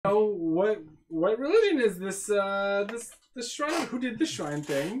what religion is this? This shrine? Who did the shrine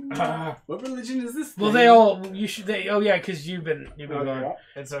thing? What religion is this? Well, thing? because you've been gone. Yeah.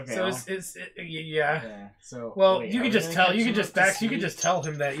 It's okay. So yeah. So well, you can just tell. You can just tell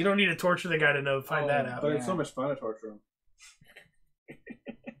him that. You don't need to torture the guy to find that out. But it's so much fun to torture him.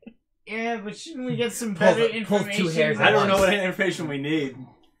 Yeah, but shouldn't we get some better information? 2 hairs. I don't know what information we need.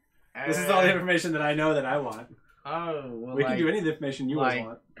 This is all the information that I know that I want. Oh, well, we can do any of the information you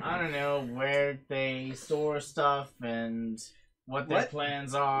want. I don't know where they store stuff and what their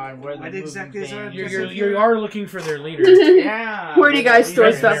plans are. Where what exactly is our you are looking for their leader. Yeah. Where do you guys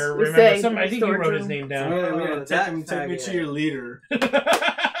store stuff? I think you wrote his name down. Take me to your leader.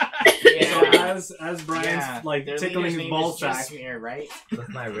 Yeah. So as Brian's tickling his ball sack, right? With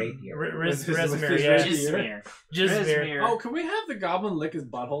my rapier. Jizmir. Oh, can we have the goblin lick his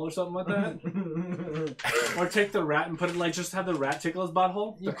butthole or something like that? Or take the rat and put it just have the rat tickle his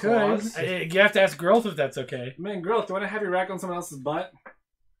butthole? You could. You have to ask Grilth if that's okay. Man, Grilth, do you want to have your rat on someone else's butt?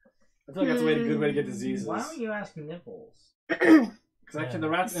 I feel like that's a good way to get diseases. Why don't you ask nipples? Because actually the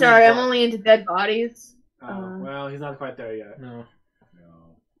rat's Sorry, I'm only into dead bodies. Well, he's not quite there yet. No.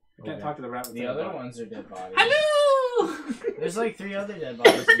 I can't talk to the rat with the other ones are dead bodies. Hello! There's like 3 other dead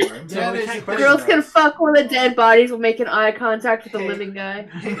bodies in the room. Girls can fuck one of the dead bodies while making eye contact with the living guy.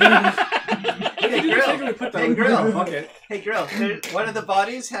 Hey, Grilth. Hey, Grilth. One of the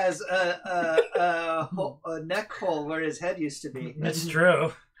bodies has a neck hole where his head used to be. That's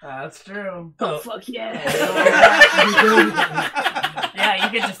true. That's true. Oh, fuck yeah. Yeah,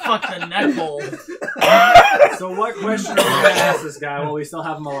 you get to fuck the neck hole. So what question are we going to ask this guy while we still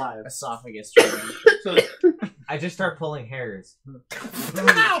have him alive? Esophagus training. So I just start pulling hairs. No!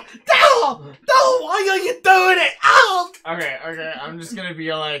 Why are you doing it? Ow! Okay. I'm just gonna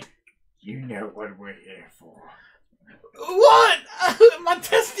be like, you know what we're here for. What? My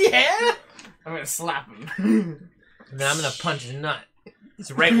testy hair? I'm gonna slap him. And then I'm gonna punch his nut. It's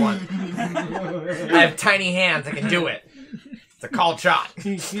the right one. I have tiny hands. I can do it. It's a called shot.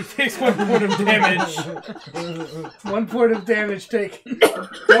 He takes 1 point of damage. 1 point of damage taken.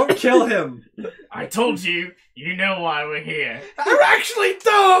 Don't kill him. I told you. You know why we're here. I actually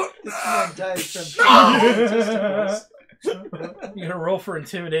don't. This man died from You gotta roll for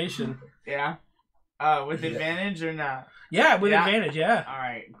intimidation. Yeah. With advantage or not? Yeah, with advantage. Yeah. All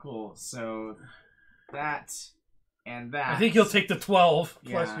right. Cool. So that and that. I think you'll take the 12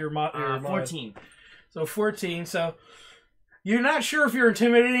 plus your mod. 14. So 14. So you're not sure if you're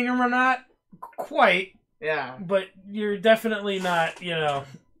intimidating him or not. Quite. Yeah. But you're definitely not. You know.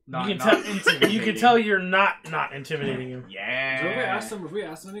 You can tell you're not intimidating him. Yeah. Have we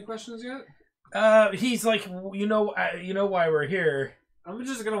asked him any questions yet? He's like, you know why we're here. I'm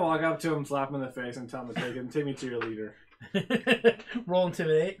just gonna walk up to him, slap him in the face, and tell him to take me to your leader. Roll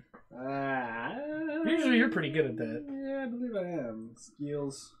intimidate. Usually you're pretty good at that. Yeah, I believe I am.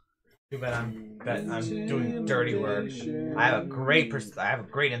 Skills. Too bad I'm doing dirty work. I have a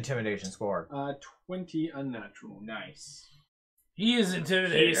great intimidation score. 20 unnatural. Nice. He is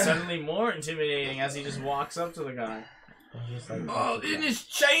intimidating. He's suddenly more intimidating as he just walks up to the guy. Oh, in his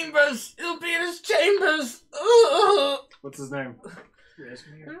chambers! It'll be in his chambers! What's his name?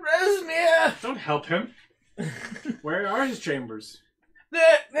 Resmir! Don't help him. Where are his chambers?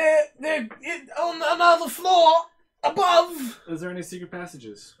 They're on another floor above. Is there any secret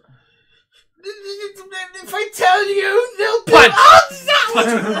passages? If I tell you, they'll be punch.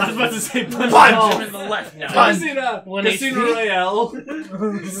 I was about to say punch him in the left. No. Have you seen Casino Royale?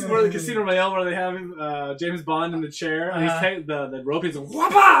 This is where the Casino Royale where they have James Bond in the chair and he's taking the rope. He's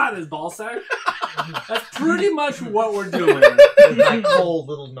whapa his ball sack. That's pretty much what we're doing. With my cold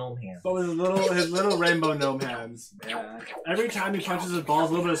little gnome hands. But with his little rainbow gnome hands. Yeah. Every time he punches his balls,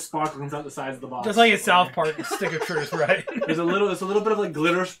 a little bit of sparkle comes out the sides of the ball. Just like in South Park, Stick of Truth, right? It's a little bit of like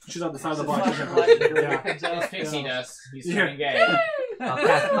glitter shoots out the side of the ball. Yeah. Pixie dust. He's turning gay.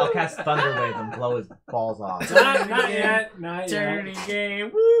 I'll cast Thunder Wave and blow his balls off. Not yet. Turning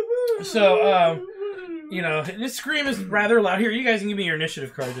gay. So, this scream is rather loud. Here, you guys can give me your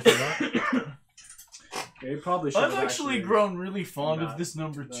initiative card if you want. Yeah, probably should. I've actually grown really fond of this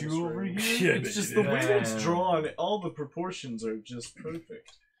number 2 over here. It's just the way it's drawn, all the proportions are just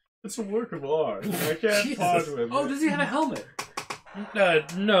perfect. It's a work of art. I can't part with it. Oh, does he have a helmet?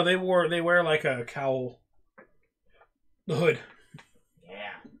 No, they wear like a cowl. The hood.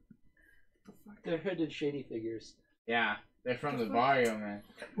 Yeah. They're hooded shady figures. Yeah. They're from the barrio, man.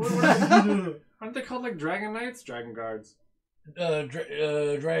 Aren't they called like Dragon Knights? Dragon Guards.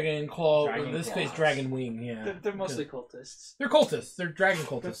 Dragon Claw. In this case, Dragon Wing. Yeah. They're mostly cultists. They're cultists. They're dragon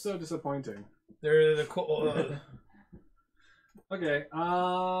cultists. That's so disappointing. They're the Okay.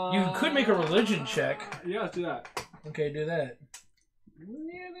 You could make a religion check. Yeah, let's do that. Okay, do that.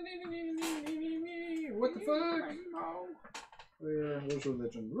 What the fuck? Where's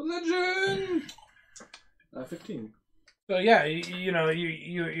religion? Religion! 15. So yeah,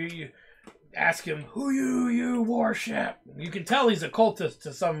 you ask him who you worship. You can tell he's a cultist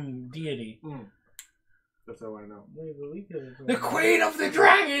to some deity. That's what I want to know. The Queen of the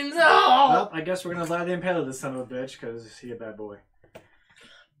Dragons! Oh! Well, I guess we're gonna allow the Impaler this son of a bitch because he a bad boy.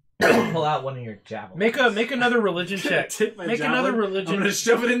 Pull out one of your javelins. Make another religion check. Make another religion. I'm gonna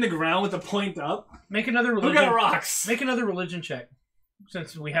shove it in the ground with the point up. Make another religion. Who got rocks? Make another religion check.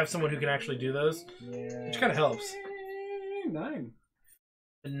 Since we have someone who can actually do those, which kind of helps. 9.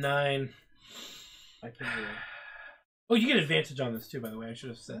 9. I can do it. Oh, you get advantage on this too, by the way. I should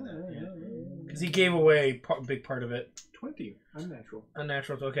have said that. Because he gave away a big part of it. 20. Unnatural.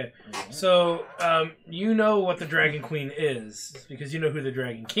 Unnatural. Okay. So, you know what the Dragon Queen is, because you know who the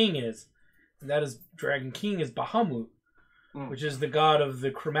Dragon King is. And that is, Dragon King is Bahamut, which is the god of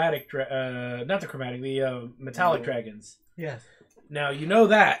the chromatic, not the chromatic, the metallic dragons. Yes. Now, you know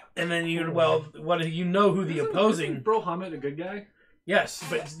that, and then you know who the opposing... Bahamut a good guy? Yes,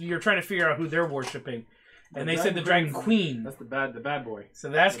 but you're trying to figure out who they're worshipping. And they said the Dragon Queen. That's the bad boy. So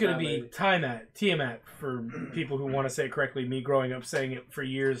that's going to be Tiamat for people who want to say it correctly. Me growing up saying it for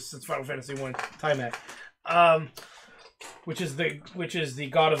years since Final Fantasy 1, Tiamat. Which is the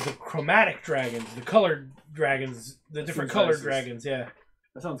god of the chromatic dragons, the colored dragons, the different colored dragons, yeah.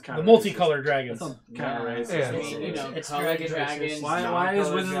 That sounds kind the of multicolored dragons. That sounds kind of racist. Yeah. You know, it's dragons. Why is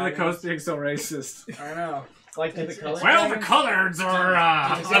Wizards of the Coast being so racist? I don't know. Like the color. Well, the coloreds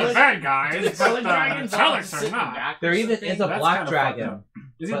are the bad guys, but the colors are not. There even is a black dragon.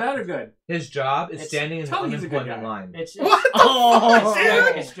 Is he bad or good? His job is standing in the tell me he's a good unemployment guy. line. It's What the fuck,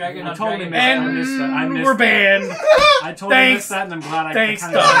 dude? It's dragon on totally dragon. missed that. I missed we're that. banned. I totally missed that, and I'm glad I Thanks,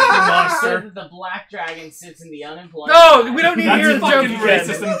 kind Doug, of... you So monster. that the black dragon sits in the unemployed. No, we don't need to hear That's the joke fucking again.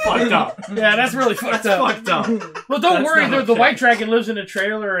 racist and fucked up. Yeah, that's really fucked up. Fucked up. Well, don't That's worry. not The okay. white dragon lives in a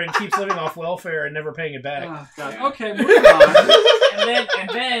trailer and keeps living off welfare and never paying it back. Oh, God. Yeah. Okay, moving on. and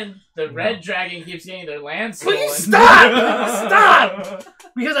then the red dragon keeps getting their land stolen. Please stop! Stop!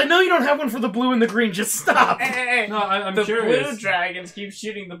 Because I know you don't have one for the blue and the green. Just stop. Hey, No, I'm the curious. blue dragons keep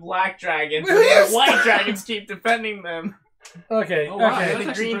shooting the black dragons, Will and you the white dragons keep defending them. Okay. Oh, wow. Okay. That's The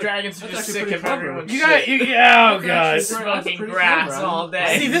actually green pretty- dragons are that's just actually sick pretty of clever. everyone's You shit. got. Oh Okay, god. that's Smoking pretty grass clever. all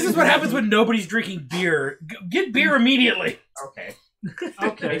day. See, this is what happens when nobody's drinking beer. Get beer immediately. Okay.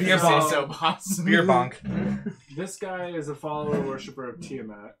 Okay, If you say so, boss. Beer bonk. This guy is a follower worshiper of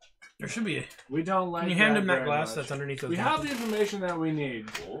Tiamat. There should be. We don't like Can you hand him that very glass much. that's underneath those? We have the information that we need.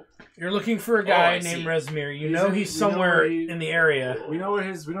 You're looking for a guy I named see. Resmir. You He's know in- he's we know somewhere where he- in the area. We know where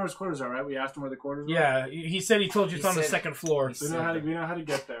his quarters are, right? We asked him where the quarters are. Yeah, he said he told you it's He on the said- second floor. We know how to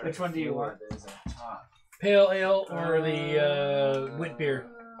get there. Which one do you want? Pale ale or the wit beer?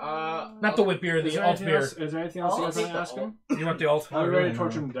 Not the wit beer, Is the there alt anything beer. else? Is there anything else you I'll guys want take to the ask him? You want the alt? I'm ready really to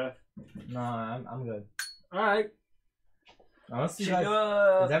torture no. him to death. No, I'm good. All right. Honestly, Should guys,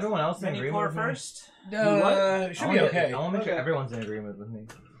 go, is everyone else in mini agreement pour with me? first? It should be okay. I want to make sure everyone's in agreement with me.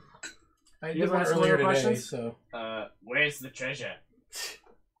 I You did guys one want some earlier other today, questions? so. Where's the treasure?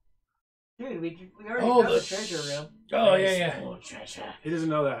 Dude, we already Oh, got the- the treasure room. Oh yeah, yeah, Oh, treasure. He doesn't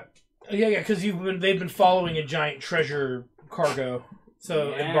know that. yeah. Because they've been following a giant treasure cargo,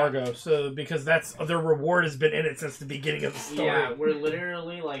 so Yeah. embargo. So because that's their reward has been in it since the beginning of the story. Yeah, we're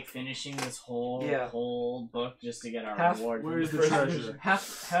literally like finishing this whole book just to get our Half- reward. Where is the First- treasure?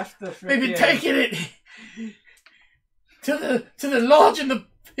 Half the They've been freaking- taking it to the lodge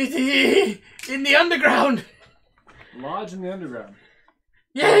in the underground. Lodge in the underground.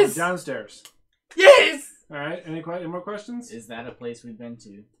 Yes, Downstairs. yes. All right. Any more questions? Is that a place we've been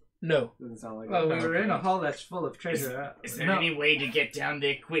to? No. Doesn't sound like Well, it. we were in a hall that's full of treasure. Is there any way to get down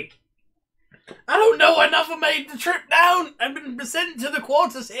there quick? I don't know enough of made the trip down. I've been sent to the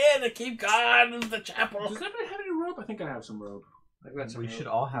quarters here to keep guard of the chapel. Does anybody have any rope? I think I have some rope. I've got some We rope. should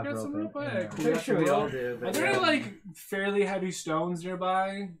all have You got some rope. rope? in Yeah, there. cool. Pretty got sure some we all rope. do. But Are there any like fairly heavy stones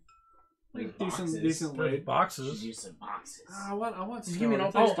nearby? Like Boxes. decent There's weight. Should boxes. use some boxes. I want Just give me an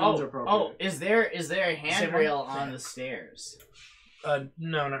stones. I think alt- stones are appropriate. Is there a handrail on the stairs?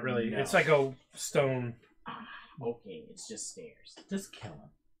 No, not really. No. It's like a stone. Okay, it's just stairs. Just kill him.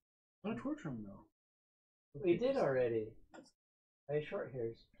 Don't torture him though. we did already. Hey, short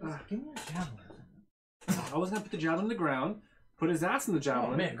hairs. Just give me a javelin. I was gonna put the javelin in the ground, put his ass in the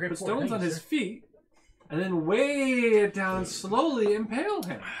javelin, man, great put point. stones Thank on you, his sir. feet, and then weigh it down slowly, impale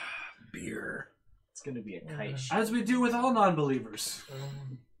him, Beer. It's gonna be a kite shot. as we do with all non-believers.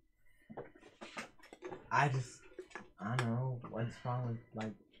 I don't know. What's wrong with,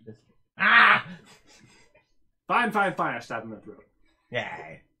 like, this? Ah! Fine. I stab him in the throat. Yeah.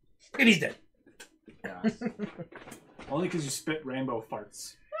 And he's dead. Only because you spit rainbow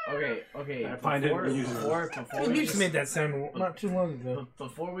farts. Okay. I find it amusing. You just made that sound not too long ago.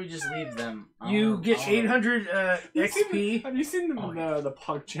 Before we just leave them, You get 800 XP. Have you seen the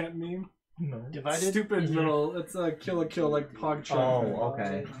PogChamp meme? No. divided. Stupid little. It's a kill like PogChamp. Oh,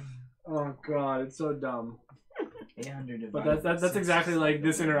 okay. Oh god, it's so dumb. 800 But divided. that's exactly like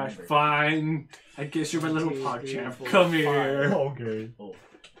this interaction. Fine. I guess you're my little PogChamp. Come here. Okay. Oh,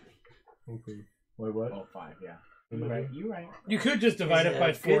 Okay. Wait, what? oh, 5. Yeah. You right. You could just divide Is it by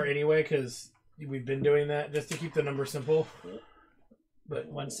it 4 good? anyway, because we've been doing that just to keep the number simple. But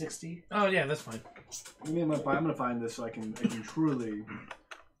 160. oh yeah, that's fine. I'm gonna find this so I can truly.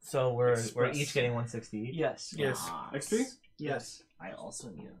 So we're Express. each getting 160 each? Yes. Yes. XP? Yes. I also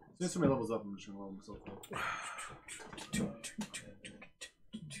need it. Since my levels up, I'm just gonna level myself up.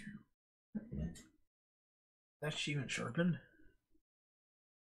 That's even sharpened.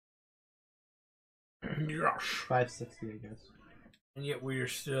 Gosh. 560, I guess. And yet we are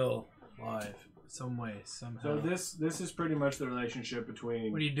still alive some way, somehow. So this is pretty much the relationship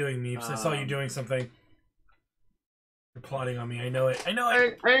between. What are you doing, Meeps? I saw you doing something. You're plotting on me. I know it. I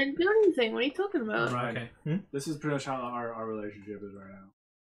didn't do anything. What are you talking about? Right. Okay. This is pretty much how our relationship is right now.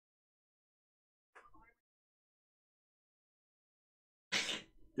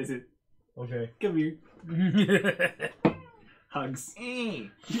 Is it? Okay. Give me hugs. Hey.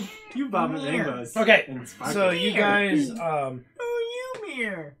 You vomit rainbows. Okay, and sparkles. so you guys Who you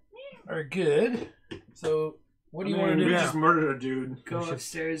here? are good. So what do you want to do we now? just murdered a dude. Go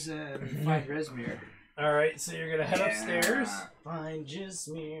upstairs and find Resmere. All right, so you're gonna head upstairs. Find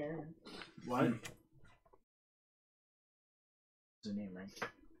Resmere. What? What's the name, right?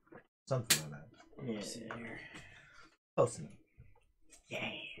 Something like that. Yeah. Close enough.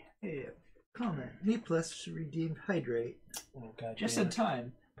 Hey, comment. Meeplus redeemed Hydrate. Oh, God Just damn in it.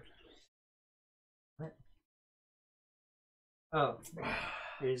 time. Oh,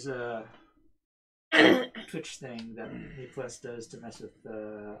 there's a Twitch thing that Meeplus does to mess with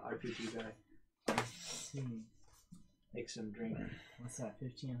the RPG guy. Makes him drink. What's that?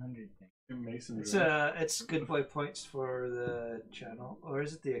 1500 thing. Mason. It's good boy points for the channel, or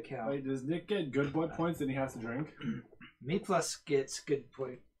is it the account? Wait, does Nick get good boy points that he has to drink? Meeplus gets good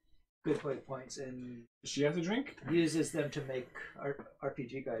boy points and Does she have to drink? uses them to make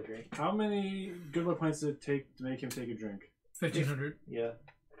RPG guy drink. How many good boy points does it take to make him take a drink? 1,500. Yeah.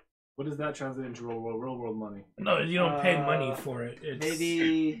 What does that translate into real world money? No, you don't pay money for it. It's...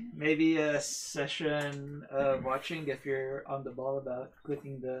 Maybe a session of watching if you're on the ball about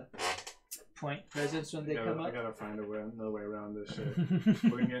clicking the point presents when they come I up. gotta find another way around this shit.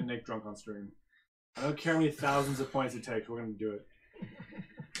 We're gonna get Nick drunk on stream. I don't care how many thousands of points it takes. We're gonna do it.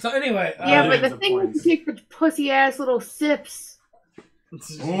 So anyway, Yeah, but millions the of thing is points. to take the pussy ass little sips.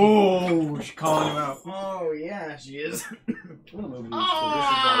 Oh, she's calling him out. Oh, yeah, she is.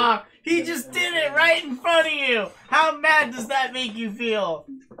 Oh, He just did it right in front of you! How mad does that make you feel?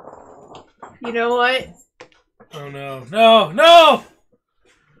 You know what? oh no, no, no!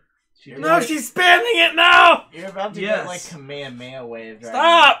 No, she's spamming it now! You're about to Yes. get like Kamehameha wave.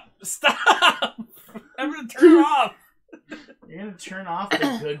 Stop! Stop! I'm gonna turn it off. You're gonna turn off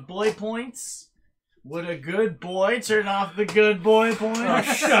the good boy points? Would a good boy turn off the good boy points? Oh,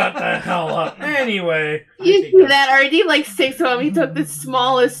 shut the hell up. Anyway, You do that already. Like 6 of them. He took the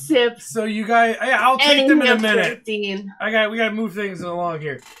smallest sips. so you guys, I'll And take them in a he minute. 15. We gotta move things along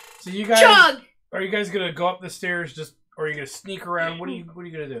here. So you guys, Chug! are you guys gonna go up the stairs? Or are you gonna sneak around? What are you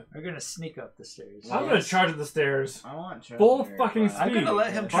gonna do? We're gonna sneak up the stairs. I'm gonna charge up the stairs. I want to. Full fucking speed. I'm gonna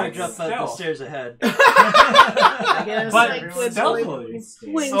let him charge up the Stealth. stairs ahead. I guess But everyone's stealthily. going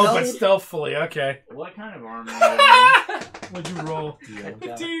Wait, Oh, no. but stealthily. Okay. What kind of armor? are What'd you roll?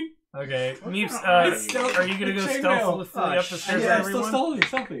 15. Okay. Meeps, It's stealth- are you gonna go chainmail. stealthily up the stairs, Yeah, it's still everyone?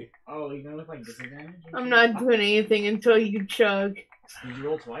 stealthy. Oh, you're gonna look like disadvantage? I'm not doing anything until you chug. Did you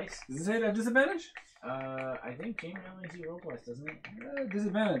roll twice? Does it say that disadvantage? I think Jamie only lets you roll twice, doesn't it?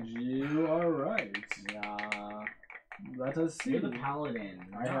 Disadvantage. You are right. Yeah. Let us see. You're the paladin.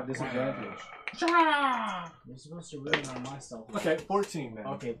 I have disadvantage. You're supposed to ruin on my stuff. Okay, 14 then.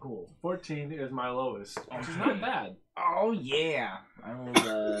 Okay, cool. 14 is my lowest, which is not bad. Oh yeah. I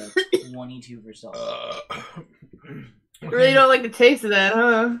rolled 22 for stealth. You really don't like the taste of that,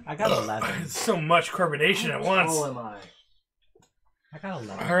 huh? I got 11. So much carbonation at once. How am I? I got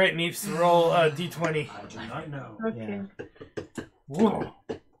 11. All right, Meeps, roll d20. I do not know. Okay. Whoa.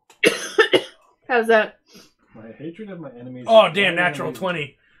 How's that? My hatred of my enemies. Oh, is damn, more natural than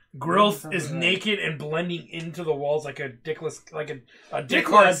 20. Grilth is naked and blending into the walls like a dickless, like a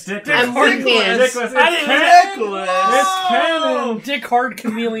Dickless. Dick I'm Hard. Wingman. Dickless. I didn't It's canon. Dick Hard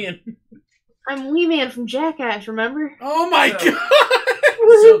Chameleon. I'm Wee Man from Jackass, remember? Oh my So- god!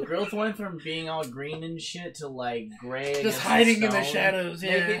 So Grilth went from being all green and shit to like gray. Just against hiding in the stone. shadows,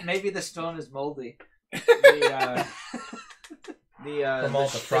 yeah. Maybe the stone is moldy. The From all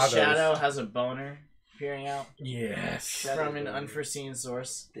the Froggos. shadow has a boner peering out Yes. from an unforeseen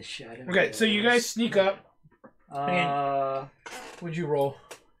source. The shadow. Okay, so you guys sneak up. What'd you roll?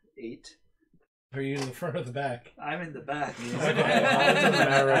 8. Are you in the front or the back? I'm in the back.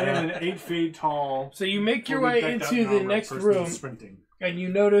 I am an 8 feet tall. So you make your fully way decked out into the armored next person room, sprinting. and you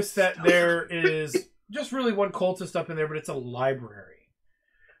notice that there is just really one cultist up in there, but it's a library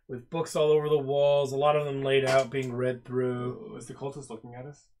with books all over the walls, a lot of them laid out, being read through. Is the cultist looking at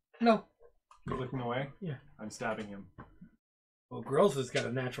us? No. He's looking away? Yeah. I'm stabbing him. Well, Grilth has got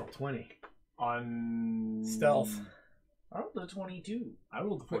a natural 20. On... Stealth. I rolled a 22. I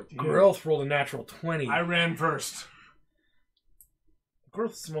rolled a 14. Grilth rolled a natural 20. I ran first.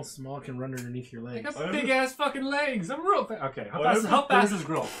 Grilth's small, can run underneath your I legs. got big ass fucking legs. I'm real fast. Okay, I how have fast a is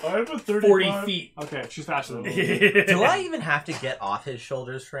Grill? I have a 35. 40 feet. Okay, she's faster than me. Do I even have to get off his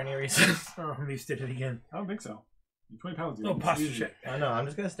shoulders for any reason? Oh, he did it again. I don't think so. You're 20 pounds, dude. No It's posture easy. check. I know, I'm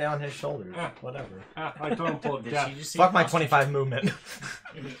just gonna stay on his shoulders. Whatever. I told him pull it Did down. she just say Fuck my posture 25 movement.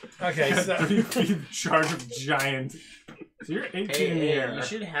 Okay, so 3 feet charge of giant. So you're 18 in the air. You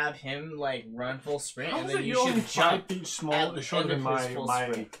should have him like run full sprint, How and is then it you you're only should 5 jump. feet small, at the shorter end than of his full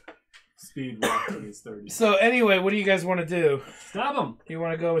my sprint. speed walking is 30. So anyway, what do you guys want to do? Stab him! Do you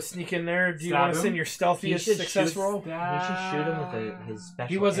want to go sneak in there? Do you Stab want to him? send your stealthiest should success shoot- roll? We should shoot him with his special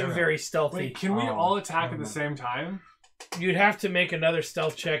He wasn't arrow. very stealthy. Wait, can we Oh, all attack at never the mind. same time? You'd have to make another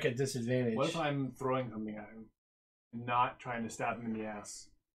stealth check at disadvantage. What if I'm throwing something at him? Not trying to stab him in the ass.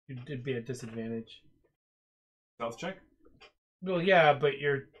 You'd be at disadvantage. Stealth check? Well, yeah, but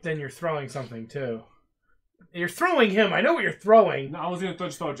you're throwing something too. You're throwing him. I know what you're throwing. No, I was gonna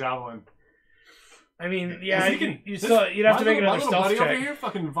just throw a javelin. I mean, yeah, Is he can- you'd have to make my another little stealth buddy over check. here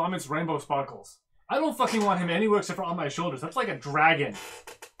fucking vomits rainbow sparkles. I don't fucking want him anywhere except for on my shoulders. That's like a dragon.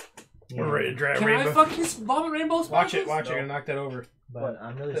 We're ready to drag Can I rainbow. fucking vomit rainbow sparkles? Watch it. You're gonna knock that over. But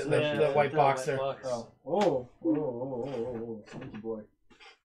I'm really The- squishy. the white box there. Oh, sneaky boy.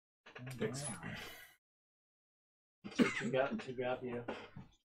 Thanks. To grab you.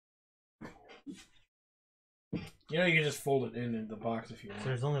 You know, you can just fold it in the box if you So want.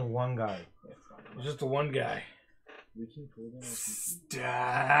 there's only one guard. It's just the one guy. We can pull them.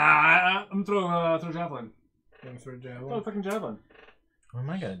 I'm throw javelin. You want to throw a Throw a javelin? fucking javelin. What am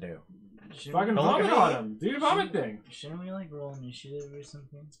I gonna do? Fucking Don't look vomit at me. on him. Do your vomit thing. Shouldn't we like roll initiative or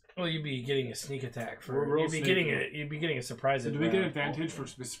something? Well, you'd be getting a sneak attack We're for. real You'd be getting a surprise. So do we get advantage for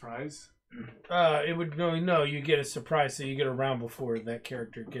surprise? It would no. You get a surprise, so you get a round before that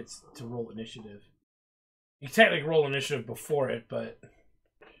character gets to roll initiative. You technically roll initiative before it, but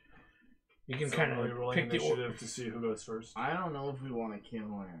you can kind We're of rolling pick the order. initiative to see who goes first. I don't know if we want to kill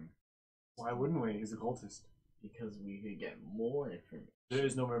him Why wouldn't we? He's a cultist. because we could get more information. There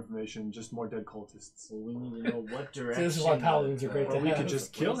is no more information, just more dead cultists. So we need to know what direction. This is why paladins are great Or to we have. could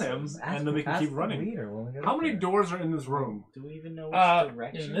just kill him, and then we can Ask keep the running. leader when we get How up many there. doors are in this room? Do we even know which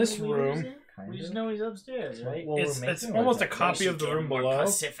direction? in this the leader's room- in? Kind We of. just know he's upstairs, right? Well, we're It's making almost a our copy of the room below,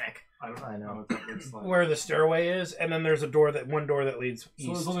 Pacific. I don't I know. what that looks like. where the stairway is, and then there's one door that leads So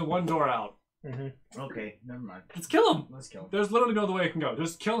there's east. only one door out. Okay, never mind. Let's kill him! Let's kill him. There's literally no other way it can go.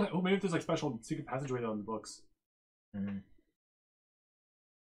 Just kill him. Oh, maybe there's like special secret passageway though in the books. Mhm.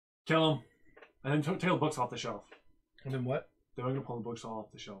 Kill him. And then take the books off the shelf. And then what? Then we're gonna pull the books all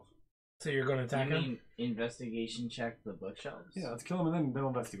off the shelf. So you're going to attack You him? mean investigation check the bookshelves? Yeah, let's kill him and then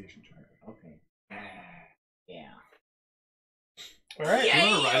investigation check. Okay. Yeah. All right. Do you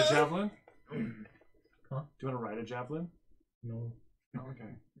want to ride a javelin? Huh? Do you want to ride a javelin? No. Oh, okay.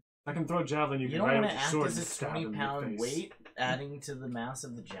 I can throw a javelin. You You can don't ride it want with to your act sword as and a stab him in the 20-pound face. weight, adding to the mass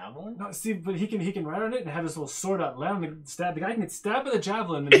of the javelin? No, see, but he can ride on it and have this little sword out, land on the stab. The guy can get stabbed with a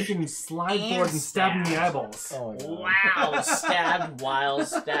javelin, and he can slide And forward and stab him in the stabbed. eyeballs. Oh my god. Wow! Stabbed while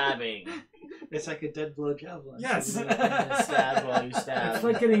stabbing. It's like a dead blow javelin. Yes. Stab while you It's stab.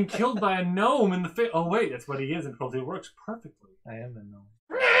 like getting killed by a gnome in the face. Oh wait, that's what he is, and it works perfectly. I am a gnome.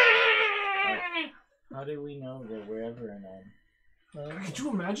 How do we know that we're ever a gnome? Could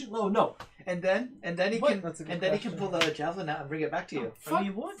you imagine? No. And then he What? can That's a good and then he can question. pull the javelin out and bring it back to you. Fuck,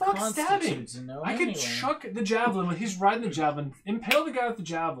 what fuck stabbing. constitutes a gnome I could anyway? chuck the javelin when he's riding the javelin, impale the guy with the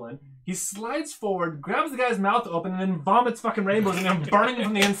javelin. He slides forward, grabs the guy's mouth open, and then vomits fucking rainbows, and I'm burning him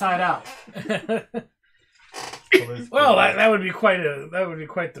from the inside out. Well, that would be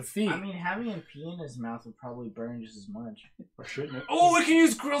quite the feat. I mean, having him pee in his mouth would probably burn just as much. Or shouldn't it? Oh, we can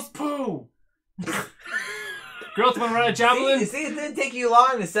use Grilth's poo! Grilth, wanna run a javelin? See, it didn't take you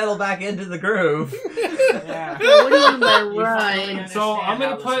long to settle back into the groove. Yeah. What do you mean by right? So I'm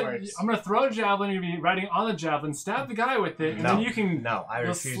gonna throw a javelin, you're gonna be riding on the javelin, stab the guy with it, and then you can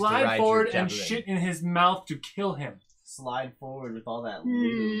slide forward and shit in his mouth to kill him. Slide forward with all that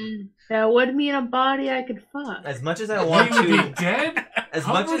lube. That would mean a body I could fuck. As much as I want to be dead? As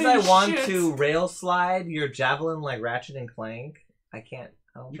much as I want to rail slide your javelin like Ratchet and Clank, I can't.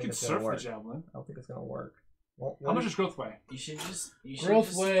 I don't think it's gonna work. The javelin. I don't think it's gonna work. How much does Grilth weigh? You should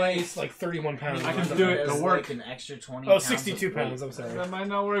Grilth weighs like 31 pounds. I can do it. It'll work. Like an extra 20 Oh, 62 pounds. I'm sorry. That might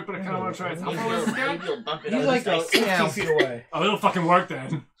not work, but I kind of want to try it. He's like 16 feet away. Oh, it'll fucking work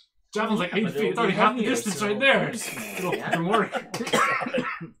then. Javelin's like 8 feet. It's already half the distance right there. It'll fucking work.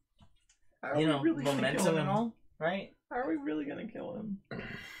 You know, momentum and all, right? Are we really gonna kill him?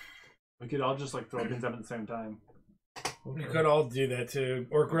 We could all just like throw pins up at the same time. We could all do that too.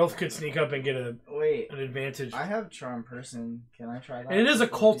 Or Grilth could sneak up and get an advantage. I have Charm Person. Can I try that? And it is a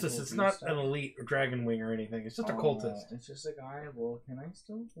cultist. It's not an elite or dragon wing or anything. It's just a cultist. It's just a guy. Well, can I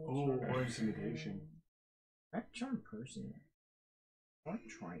still? Oh, or intimidation. I have Charm Person. I want to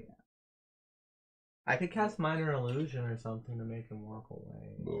try that. I could cast Minor Illusion or something to make him walk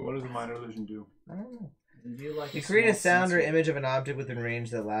away. What does a Minor Illusion do? I don't know. You create a sound or image of an object within range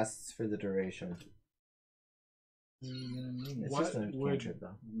that lasts for the duration. It's just a cantrip,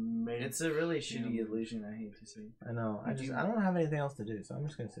 though. It's a really shitty illusion. I hate to say. I know. I don't have anything else to do, so I'm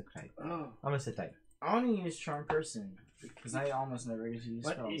just gonna sit tight. I'm gonna sit tight. I want to use Charm Person because I almost never get to use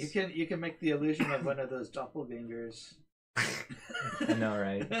spells. You can make the illusion of one of those doppelgangers. I know,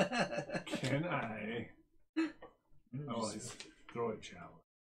 right? Can I? Always throw a challenge.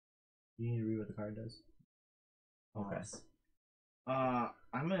 You need to read what the card does. Okay.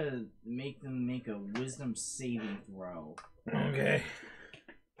 I'm gonna make them make a Wisdom saving throw. Okay.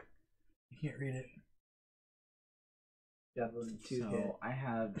 You can't read it. Javelin 2 So hit. I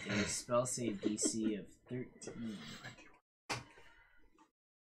have a spell save DC of 13.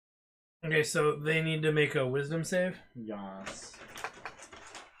 Okay, so they need to make a wisdom save? Yes.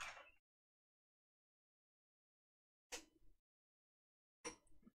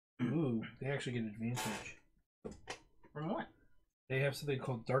 Ooh, they actually get advantage. From what? They have something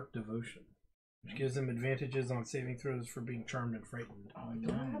called Dark Devotion, which gives them advantages on saving throws for being charmed and frightened. Oh,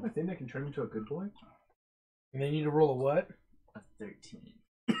 don't I have a thing that can turn into a good boy? And they need to roll a what? A 13.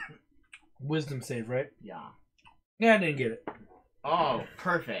 Wisdom save, right? Yeah. Yeah, I didn't get it. Oh,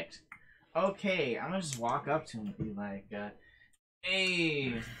 perfect. Okay, I'm gonna just walk up to him and be like,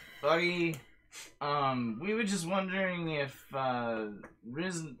 hey, buddy, we were just wondering if,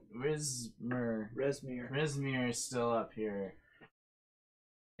 Rezmir is still up here.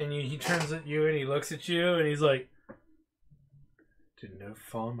 And he turns at you and he looks at you and he's like, didn't know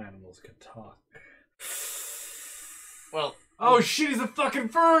farm animals could talk. Well, oh shit, he's a fucking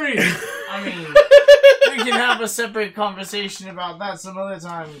furry! I mean, we can have a separate conversation about that some other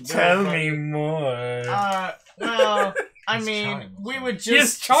time. Tell me more. Well, I mean, charming. we would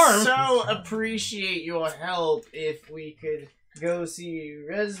just so appreciate your help if we could go see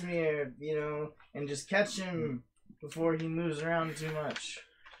Rezmir, you know, and just catch him before he moves around too much.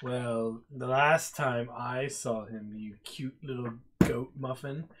 Well, the last time I saw him, you cute little goat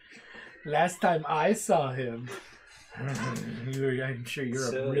muffin. Last time I saw him, I'm sure you're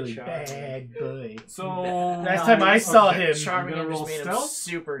So a really charming. bad boy. So Last time I saw him, Charming gonna just roll made him stealth?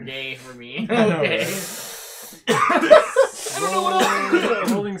 super gay for me. Okay. I don't know what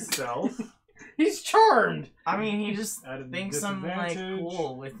else. Rolling stealth. He's charmed. I mean, he just At a thinks I'm like disadvantage.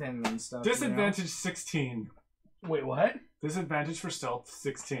 cool with him and stuff. Disadvantage 16. Wait, what? Disadvantage for stealth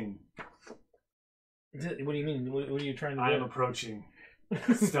 16. What do you mean? What are you trying to I am do? approaching You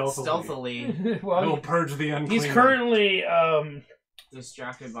know? stealthily. Stealthily I Well, will purge the unclean. he's currently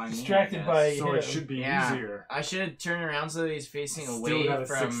distracted by me. distracted I by guess. So him. it should be Yeah. easier. I should turn around so that he's facing Still away got a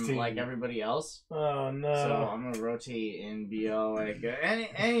from 16. like everybody else. Oh no! So I'm gonna rotate and be all like,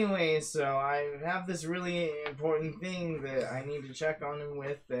 anyway. So I have this really important thing that I need to check on him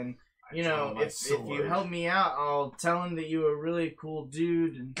with, and you know, if you help me out, I'll tell him that you're a really cool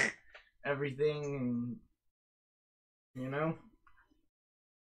dude and everything, and you know.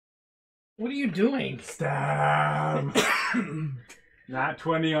 What are you doing? Stab. Not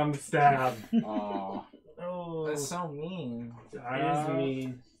 20 on the stab. Aw, Oh, that's so mean. that is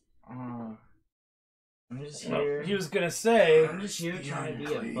mean. I'm just Well, here. he was gonna say. I'm just here trying to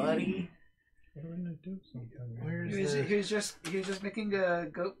be a buddy. He was just making a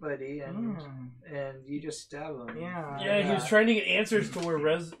goat buddy, and you just stab him. Yeah, he was trying to get answers to where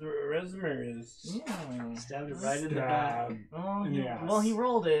Resmer is. Yeah. Stabbed it right in the back. Well, he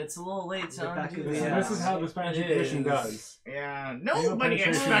rolled it. It's a little late to undo that. This is how the Spanish Inquisition does. Yeah. Nobody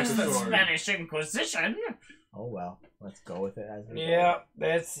expects the Spanish Inquisition. Oh well, let's go with it as we Yeah,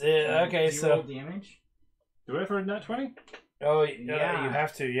 that's it. Okay, Do you so roll damage? Do I for a nat 20? oh Yeah. you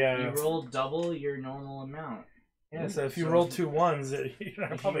have to. Yeah. You roll double your normal amount. Yeah, so if you roll 2 1s, you're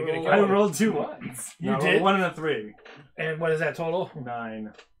not probably going to I go. rolled 2 1s. You No, I rolled did? 1 and a 3. And what is that total?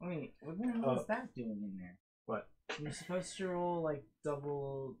 9. Wait, what the hell is that doing in there? What? You're supposed to roll like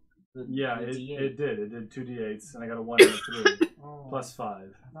double the Yeah, the it D8. did. It did 2 d8s, and I got a 1 and a 3. Oh, Plus 5.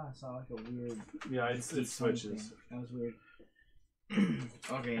 I thought I saw like a weird. Yeah, it switches. That was weird.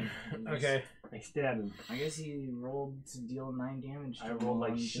 Okay. Okay. I stabbed him. I guess he rolled to deal 9 damage. To I him rolled while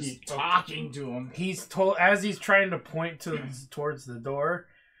like I'm just sheep. talking to him. He's told as he's trying to point towards the door,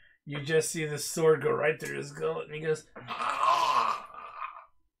 you just see the sword go right through his gullet, and he goes,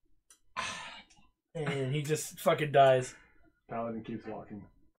 and he just fucking dies. Paladin keeps walking.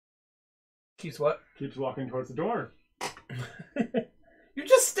 Keeps what? Keeps walking towards the door. You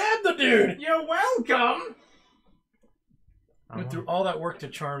just stabbed the dude. You're welcome. Went through all that work to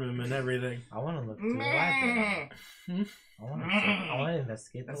charm him and everything. I want to look through the library. I want to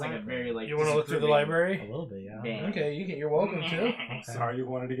investigate the That's like a library. very like. You want to look through the A library? little bit, yeah. Bang. Okay, you're welcome to. Okay. Sorry, you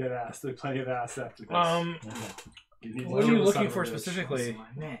wanted to get ass. There's plenty of ass after this. Okay. You need to What are kill you the looking son of for a bitch. specifically?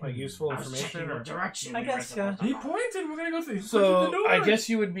 Like useful information, or? direction? I guess, yeah. He pointed. We're gonna go through. So I guess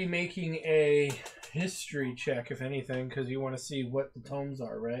you would be making a history check, if anything, because you want to see what the tomes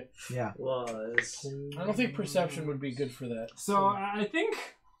are, right? Yeah. Was. I don't think perception would be good for that. So I think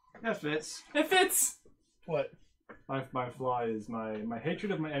That fits. it fits. What? My flaw is my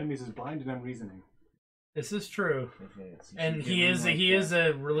hatred of my enemies is blind and unreasoning. This is true, You and should he give him, is like, he is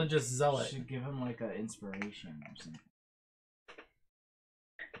a religious You zealot. should give him like an inspiration or something.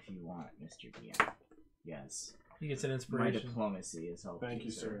 If you want, Mr. DM. Yes. He gets an My inspiration. diplomacy is helping. Thank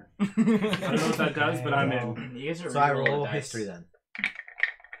you, sir. I don't know what that does, but I'm in. You guys are So I re-roll the roll dice. history then.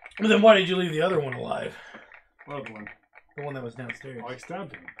 But then why did you leave the other one alive? What other one? The one that was downstairs. Oh, I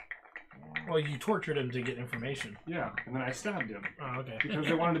stabbed him. Well, you tortured him to get information. Yeah, and then I stabbed him Oh, okay. because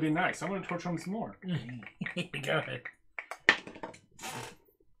they wanted to be nice. I want to torture him some more. Go ahead.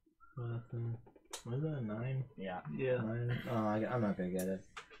 What is that, 9? Yeah. Yeah. 9? Oh, I'm not gonna get it.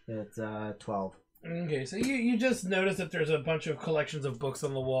 It's 12. Okay, so you just notice that there's a bunch of collections of books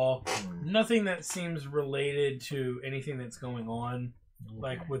on the wall. Nothing that seems related to anything that's going on,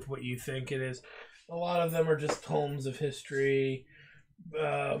 like with what you think it is. A lot of them are just tomes of history,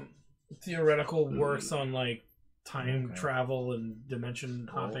 theoretical works on like time travel and dimension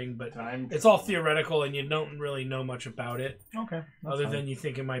hopping, but it's all theoretical and you don't really know much about it. Okay. Other than you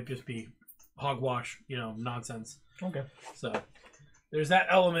think it might just be hogwash, nonsense. Okay. So there's that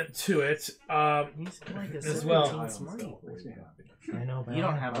element to it as well. I know, but You I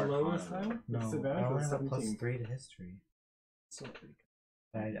don't have The our lowest time? No, It's I advantage only of have a plus 17. 3 to history. So pretty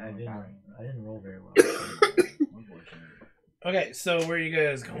I didn't roll very well. Okay, so where are you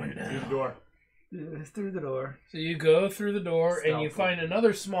guys going Through the now? door. Through the door. So you go through the door and you Stealthy. find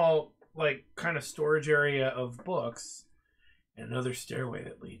another small, like, kind of storage area of books, and another stairway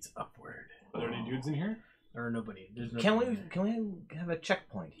that leads upward. Are there any dudes in here? There are nobody. There's Can nobody we have a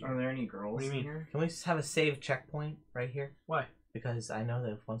checkpoint Are here? there any girls What do you in mean? here? Can we just have a save checkpoint right here? Why? Because I know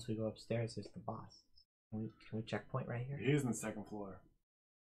that once we go upstairs, there's the boss. Can we checkpoint right here? He's on the second floor.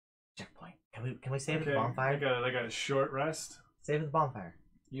 Checkpoint. Can we save Okay, the bonfire? like a short rest. Save the bonfire.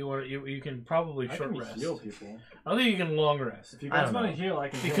 You can probably I short can rest. heal people. I don't think you can long rest. If you I guys don't want know. to heal, I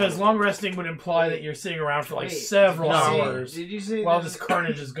can. Because heal. long resting would imply that you're sitting around for like Wait, several no. hours Did you say while there's- this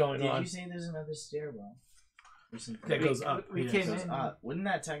carnage is going Did on. you say there's another stairwell? Or something? That goes up. We Yeah, came it goes in. up. Wouldn't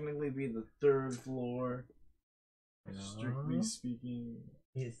that technically be the third floor? Strictly speaking,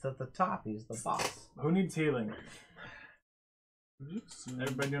 He's at the top. He's the boss. who needs healing?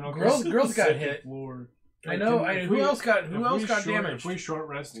 Everybody doing okay? Girls got hit. Floor. I know. If Who we- else got if we short- damaged? If we short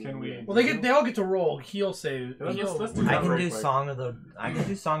rest, can we? Well, they all get to roll heal save. Let's Heal do I that can real do quick. I can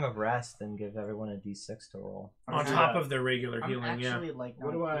do Song of Rest and give everyone a D6 to roll. on do top that. of their regular I'm healing. Yeah. actually like.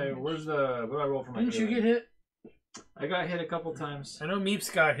 What not do I? damaged. What do I roll for my? Didn't you healing? get hit? I got hit a couple times. I know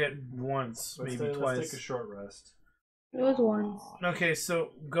Meeps got hit once, Let's maybe Let's twice. take a short rest. It was once. Okay, so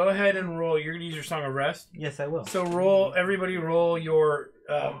go ahead and roll. You're gonna use your Song of Rest. Yes, I will. So everybody roll your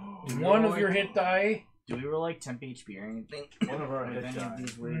one of your hit die. Do we roll like temp HP or anything? One of our With hit any die. of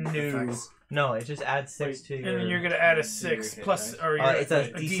these weird No. effects? No, it just adds 6 to your. And then you're gonna add a your 6 hit plus, dice. or your, it's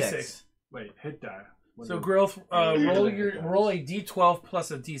a D6. D6. Wait, hit die. So Grilth, roll a d12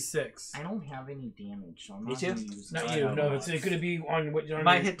 plus a d6. I don't have any damage, so I'm Me not too? gonna use Not it. you. No, it's going to be on what you're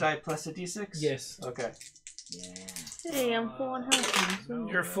My hit die plus a d6? Yes. Okay. Yeah. Hey, I'm full on health.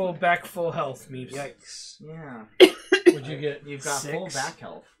 You're full health, Meeps. Yikes. Yeah. What'd you get? You've got full 6. back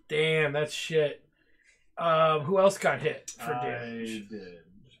health. Damn, that's shit. Who else got hit for I damage? did.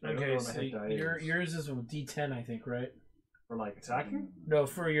 Okay, so yours is a d10, I think, right? For like attacking? No,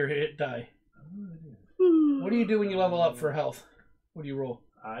 for your hit die. What do you do when you level up for health? What do you roll?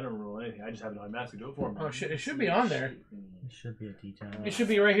 I don't roll anything. I just have it automatically do it for me. Oh shit! It should be on there. It should be a D10. It should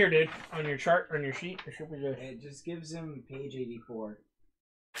be right here, dude. On your chart, on your sheet. It should be there. It just gives him page 84.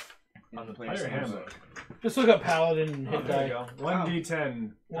 On the player handbook. Just look up Paladin and hit There you die. go.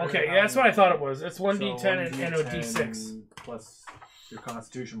 1d10. Okay, yeah, that's what I thought it was. It's 1d10 So and a d6. Plus your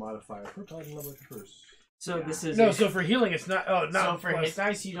Constitution modifier per Paladin level first. So this is No, so for healing, it's not. Oh, So not for plus hit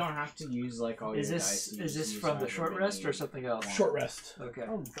dice, you don't have to use like all is your this dice. You is just this use from the either short mini rest or something else? short rest. Okay.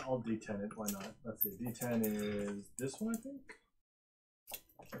 I'll D10 it. Why not? Let's see. D10 is this one, I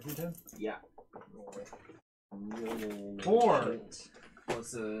think. D10. Yeah. Roll 4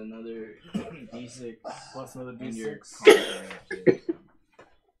 Plus another d6. plus another And your D6.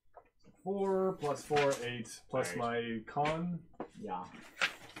 4 plus 4, 8 plus my con. Yeah.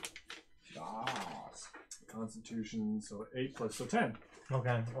 Yes. Constitution, so 8 plus so 10.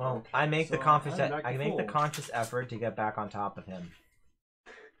 Okay, well, I make the So, conscious I'm back to I make the full. conscious effort to get back on top of him.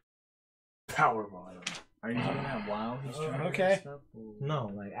 Power bottom. Are you doing that while he's trying to okay. stuff?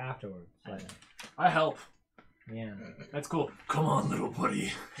 No, like afterwards. Like, I help. yeah. That's cool. Come on, little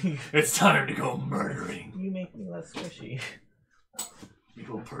buddy. It's time to go murdering. You make me less squishy. We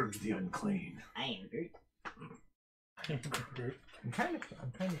will purge the unclean. I am Groot. I'm trying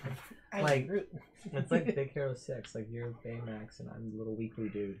to like it's like Big Hero 6, like you're Baymax and I'm a little weekly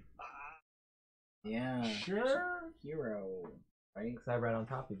dude. Yeah. Sure. Hero. Right? Because I read on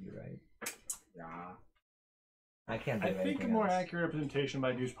top of you, right? Yeah. I can't do I think a anything more else. accurate representation of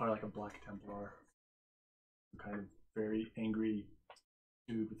my dude is probably like a Black Templar. Kind of very angry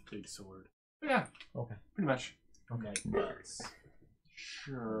dude with a big sword. But yeah. Okay. Pretty much. Okay.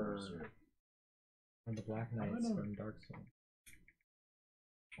 Sure. Or the Black Knights from Dark Souls.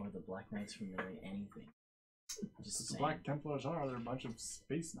 Or the Black Knights from really anything. Just The saying. Black Templars they're a bunch of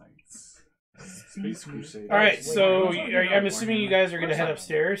space knights. Space Crusaders. All right, so I'm assuming you guys are gonna head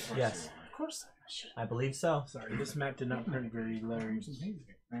upstairs. Yes. Of course. I believe so. Sorry, this map did not print very large.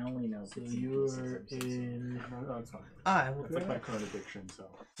 I only know. So you're in. No, it's fine. I will It's like my current addiction, so.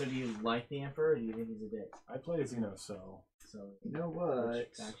 So do you like the Emperor or do you think he's a dick? I play Xeno, so. So You know which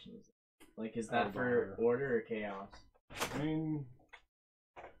what? faction is it? Like, is that for order or chaos? I mean,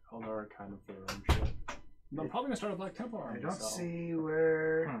 Eldar are kind of their own shit. I'm probably gonna start a Black Templar I army. don't so. see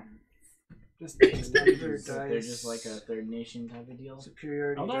where Just Other So they're just like a third nation type of deal?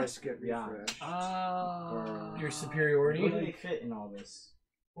 superiority Eldar? dice get Yeah. refreshed. Or Your where superiority. do they fit in all this?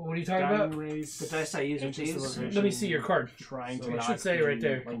 What are you talking Diamond about? race. The dice I use with ancient these. civilization, Let me see your card. Trying So to it not should say be right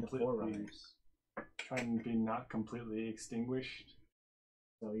there. Like the completely- Forerunners. Trying to be not completely extinguished.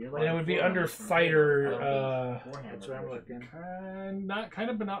 So you're like And it the would be under Forerunners from fighter. Warhammer That's what I'm version. looking. Kind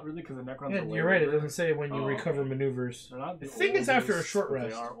of, but not really, because the Necrons Yeah, are way you're right. It older. doesn't say when you Oh. recover maneuvers. They're not the I think it's after a oldest, short but rest.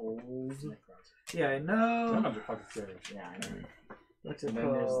 They are old. Yeah, I None know. of the fucking scary. Yeah, I know. What's And it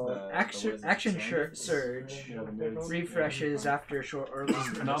then there's called? the Action wizard Action champions. Surge Yeah, the nerds. refreshes after short or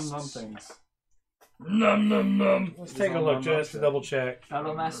long Nom rests. nom things. Num num num. Let's take a Nom, look nom, just to nom. double check.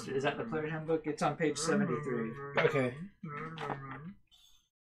 Battle Master is that the player handbook? It's on page 73. Okay.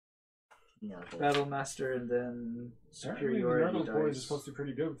 Yeah, Battle Master and then Apparently, the superiority Nurgle boys are dice. supposed to be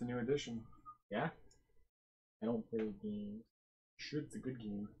pretty good with the new edition. I don't play games. Should, it's a good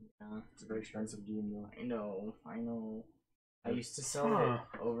game. Yeah, It's a very expensive game, though. I know. I used to sell Huh.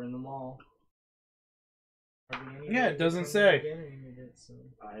 it over in the mall. Hardly any Yeah, of it doesn't from say. the beginning of it, so-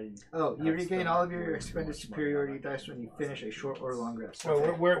 Oh, you I've regain spent all of your way too expended much money superiority on that. dice when you finish a short or long rest.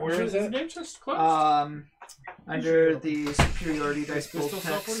 Oh, where is the it? game just closed? Under the superiority dice Is this bold still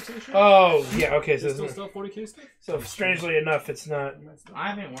sell text. 40k shit? Oh, yeah. Okay. Is it So, still sell 40k stuff? so strangely enough, it's not. I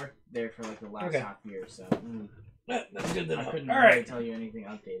haven't worked there for like the last Okay. half year, so That's good to I know. couldn't All really right, tell you anything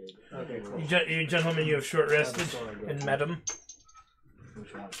updated. Okay, cool. you gentlemen, you have short rested and met him.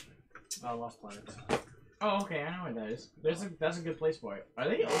 Which one? Lost Planet. Oh, okay, I know where that is. That's a good place for it. Are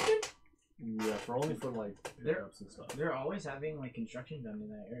they open? Yeah, for like They're- pickups and stuff. They're always having like construction done in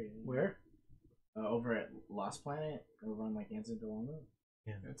that area. Where? Over at Lost Planet, over on like Anson Delano.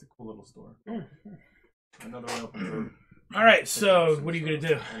 Yeah, it's a cool little store. Hmm. Another one open for All right. So, what are you gonna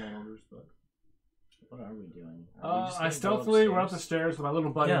do? landlords, but What are we doing? I stealthily run up the stairs with my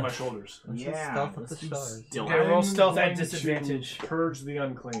little buddy on my shoulders. Stealth up the stars. Okay, roll stealth at going disadvantage. to purge the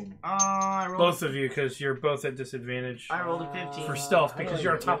unclean. I rolled. Both of you, because you're both at disadvantage. I rolled a 15 for stealth because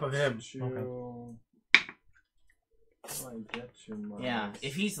you're on top of him. Yeah,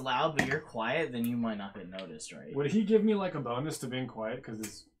 if he's loud but you're quiet, then you might not get noticed, right? Would he give me like a bonus to being quiet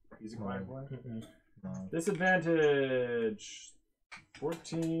because he's a quiet boy? No. Disadvantage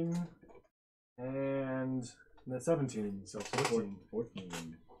 14 and the 17, so 14.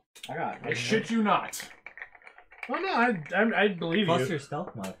 I shit you not. Oh no, I believe Plus you. your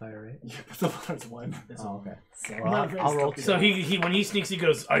stealth modifier, right? Yeah, but the bonus one. Oh, okay. So Well, I'll roll. So he when he sneaks, he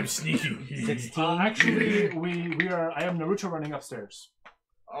goes, "I'm sneaky." 16. Actually, we are. I am Naruto running upstairs.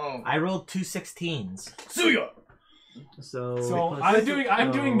 Oh, I rolled 2 16s. Suya. So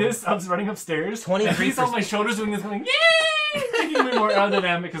I'm doing this. I'm running upstairs. 23 And he's for on my shoulders doing this, going yay, making me more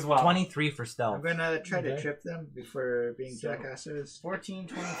aerodynamic as well. 23 for stealth. I'm gonna try to trip them before being jackasses. 14,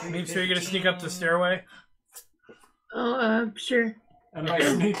 23, Means you're gonna sneak up the stairway. Oh, sure. And by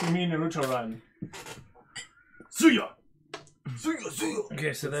sneak, you mean Naruto run. Suya.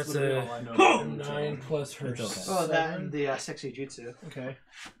 Okay, so that's a all I know. 9 plus her. It's okay. Oh, that 7. and the sexy jutsu. Okay.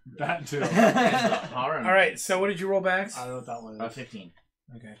 That too. All right. So what did you roll back? I don't know what that one is. 15.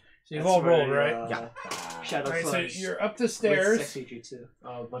 Okay. So you've all rolled, right? Yeah. Shadow All right. So Plunge you're up the with stairs, sexy jutsu.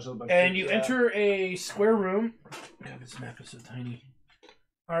 A bunch of and you enter a square room. God, this map is so tiny.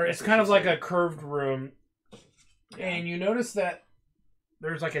 Or it's kind of like a curved room, and you notice that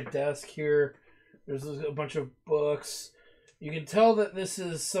there's like a desk here. There's a bunch of books. You can tell that this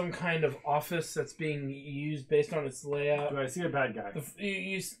is some kind of office that's being used based on its layout. Do I see a bad guy?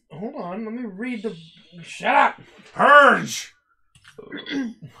 Hold on, let me read the. Shut up! Purge!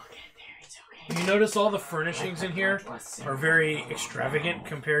 You notice all the furnishings in here are very extravagant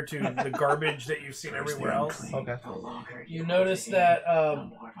compared to the garbage that you've seen everywhere else. Okay. You notice that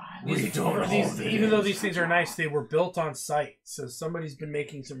even though these things are nice, they were built on site. So somebody's been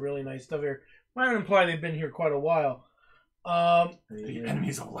making some really nice stuff here. Might imply they've been here quite a while. The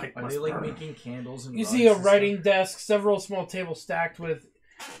enemies of light Are must they like burn. making candles and You rugs see a and writing desk, several small tables stacked with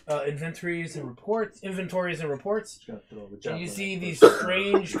inventories and reports. And you see these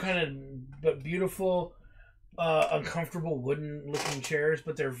strange, kind of but beautiful, uncomfortable wooden-looking chairs,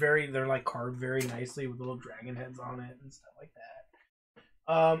 but they're like carved very nicely with little dragon heads on it and stuff like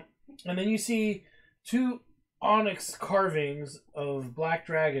that. And then you see 2 onyx carvings of black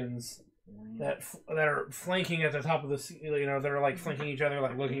dragons that are flanking at the top of the, they're like flanking each other,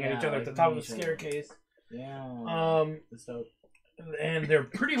 like looking at each other at the top of the staircase. Yeah. And they're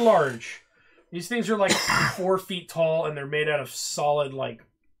pretty large. These things are like 4 feet tall, and they're made out of solid, like,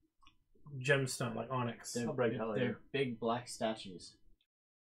 gemstone, like onyx. They're big black statues.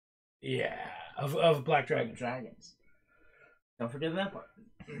 Yeah, of black Dragon. dragons. Don't forget that part.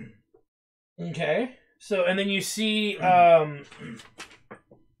 Okay, so and then you see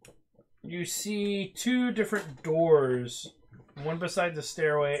you see 2 different doors. One beside the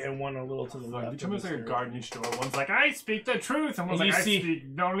stairway and one a little to the left. You told me it's like a guard in each door. One's like, I speak the truth. And one's And like, you I see- speak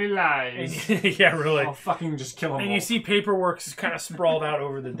only lies. Yeah, really. I'll fucking just kill them And all. you see paperwork kind of sprawled out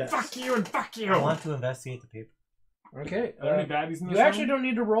over the desk. Fuck you and fuck you. I want to investigate the paper. Okay. Are there any baddies in this You actually room? don't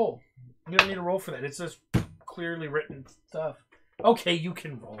need to roll. You don't need to roll for that. It's just clearly written stuff. Okay, you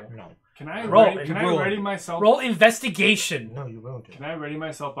can roll. No. Can I Roll ready, can and roll. I ready myself? Roll investigation. No, you ruined it. Can I ready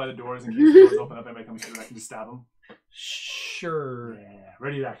myself by the doors in case the doors open up and I come through and I can just stab them? Sure. Yeah,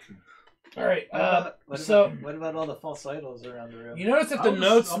 ready to action. All right. What about all the false idols around the room? You notice that the I'll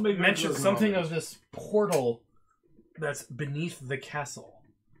notes make mention those something moments. of this portal that's beneath the castle.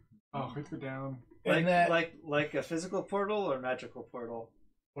 Oh, we go down. And that like a physical portal or magical portal?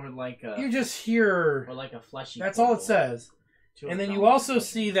 Or like a you just hear. or like a fleshy. That's all it portal. says. Two And of then them. you also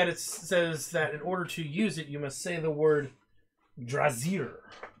see that it says that in order to use it, you must say the word Drazir.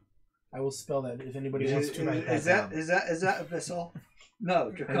 I will spell that if anybody wants to write that Is down. that abyssal? No,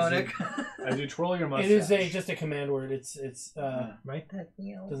 draconic. As you twirl your mustache. It is just a command word. It's Write that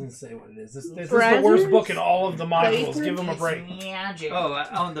down. doesn't say what it is. This is the Brazzers? worst book in all of the modules. Give him a break. Magic. Oh,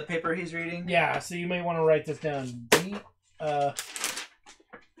 on the paper he's reading? Yeah, so you may want to write this down.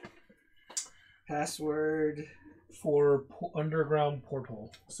 Password. For underground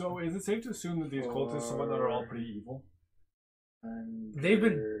portal. So is it safe to assume that these cultists and whatnot are all pretty evil? They've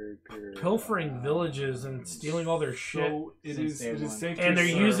been pilfering villages and stealing all their shit. So it is safe to And they're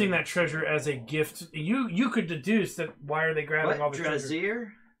assume- using that treasure as a gift. You could deduce that why are they grabbing all What? the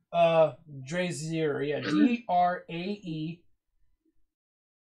treasure? Drazir? Drazir, yeah. D-R-A-E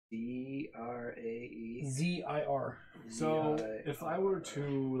D-R-A-E. Z-I-R. So, if I were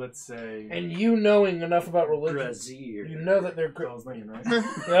to, let's say... And you knowing enough about religion, Brazier. you know that they're... I was thinking, right?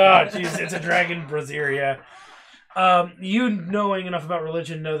 Oh, jeez, it's a dragon brazier, yeah. You knowing enough about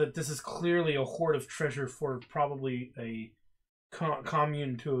religion know that this is clearly a hoard of treasure for probably a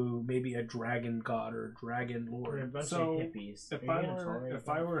commune to maybe a dragon god or a dragon lord. So, hippies. if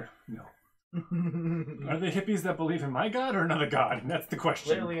I were... No. Are they hippies that believe in my god or another god? That's the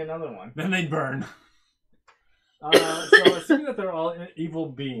question. Clearly another one. Then they'd burn. So, assuming that they're all evil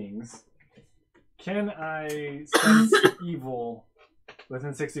beings, can I sense evil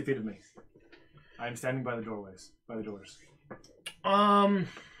within 60 feet of me? I'm standing by the doors.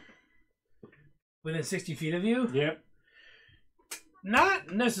 Within 60 feet of you? Yep.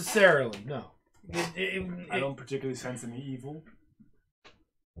 Not necessarily, no. I don't particularly sense any evil.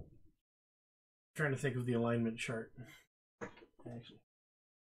 Trying to think of the alignment chart. Actually,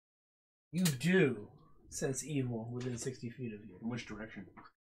 you do sense evil within 60 feet of you. In which direction?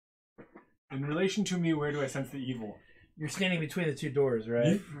 In relation to me, where do I sense the evil? You're standing between the two doors,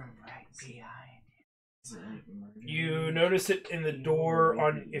 right? Right behind. You notice it in the door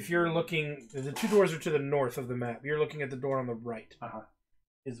on. If you're looking, the two doors are to the north of the map. You're looking at the door on the right.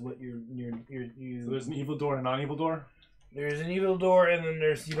 Is what you. So there's an evil door and a non-evil door. There's an evil door, and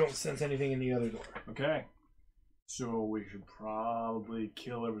then you don't sense anything in the other door. Okay. So we should probably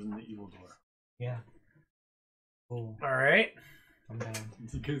kill whoever's in the evil door. Yeah. Cool. All right. I'm down.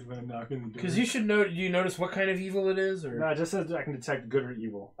 You guys want to knock on the door? Because you should know. Do you notice what kind of evil it is, or? No, it just says I can detect good or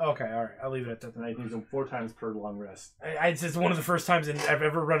evil. Okay, all right. I'll leave it at that. And I can use them 4 times per long rest. It's one of the first times I've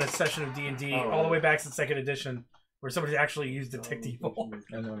ever run a session of D&D, all the way back to the 2nd edition, where somebody actually used detect evil.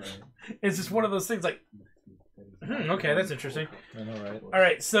 I know, right? It's just one of those things like. Okay, that's interesting. I know, right? All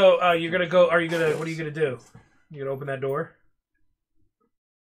right, so you're gonna go. What are you gonna do? You gonna open that door?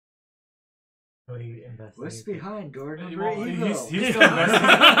 What's behind door He's number evil? still investigating. So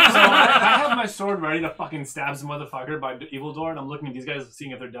I have my sword ready to fucking stab some motherfucker by the evil door, and I'm looking at these guys,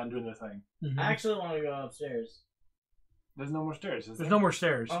 seeing if they're done doing their thing. I actually want to go upstairs. There's no more stairs. There's no more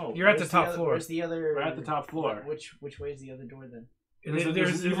stairs. Oh, you're at the top floor. Where's the other? We're at the top floor. Which way is the other door then?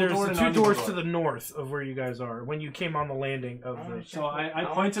 There's evil door the and two non-evil doors door. to the north of where you guys are when you came on the landing of the. So I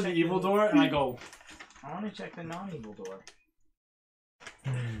point to the evil door and I go. I want to check the non-evil door.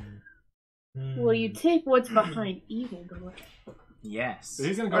 Will you take what's behind evil door? Yes. So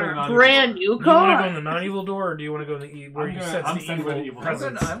he's gonna go to the non-evil Brand door. new Do you want to go car. in the non-evil door, or do you want to go in the where you sense I'm the standing by the evil door.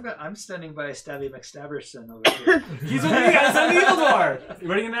 presence? I'm standing by Stabby McStabberson over here. He's with me. It's on the evil door. You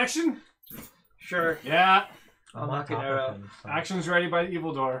ready in action? Sure. Yeah. I'll knock an arrow. Action's ready by the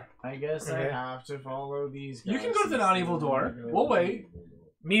evil door. I guess Okay. I have to follow these guys. You can go to the non-evil door. We'll wait.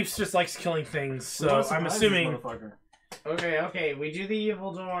 Meeps just likes killing things, We wanna so I'm surprise this assuming. motherfucker. Okay. We do the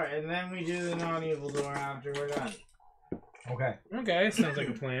evil door, and then we do the non-evil door after we're done. Okay. Okay, sounds like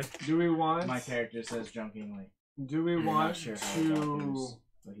a plan. Do we want? My character says jokingly. Do we I'm want not sure how that to? goes,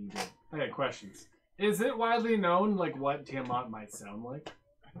 but he did. I got questions. Is it widely known like what Tiamat might sound like?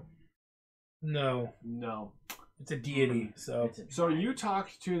 No, No. it's a deity, so. It's a So you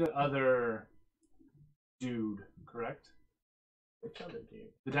talked to the other dude, correct? Which other dude?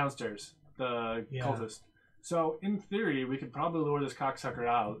 The downstairs, the Yeah. cultist. So in theory, we could probably lure this cocksucker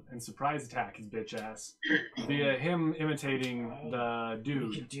out and surprise attack his bitch ass via him imitating the We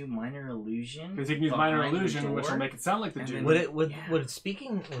dude. could do minor illusion. Because he can use minor behind the illusion, which will door. make it sound like the And dude. then- Would Yeah.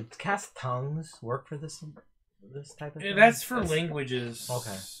 would cast tongues work for this type of thing? That's for languages.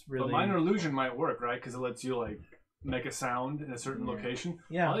 Okay. Really. But minor illusion might work, right? Because it lets you like make a sound in a certain Yeah. location.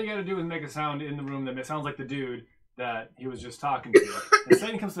 Yeah. All you gotta do is make a sound in the room that sounds like the dude that he was just talking to. And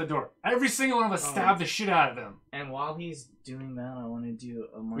Satan comes to the door. Every single one of us stab the shit out of him. And while he's doing that, I want to do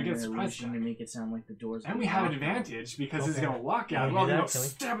a minor get surprise illusion to check. make it sound like the doors. And will we have an lock. advantage because he's Okay. gonna walk Can out. we We're all do gonna that? go Can we-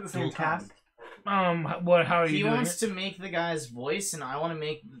 stab at the Can same we time. cast? How are He you doing wants it? to make the guy's voice, and I want to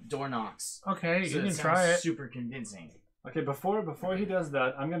make door knocks. Okay, So you it can sounds try it. Super convincing. Okay, before he does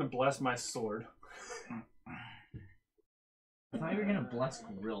that, I'm gonna bless my sword. I thought you were gonna bless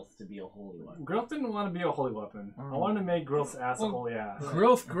Grilth to be a holy one. Grilth didn't want to be a holy weapon. I wanted to make Grilth's ass a holy ass.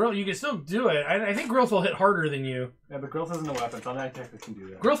 Growth, you can still do it. I think Growth will hit harder than you. Yeah, but Grilth isn't a weapon, so I technically can do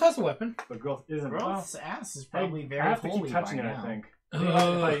that. Growth has a weapon. But Grilth isn't. Grilth's ass is Well, probably I very have to holy keep touching by it, now. I think.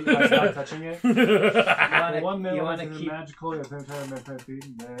 If I stop touching it. You One wanna minute is keep magical, at the same time, it's my feet,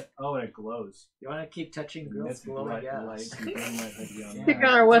 oh, and it glows. you wanna keep touching It's Grill's glowing got. Pick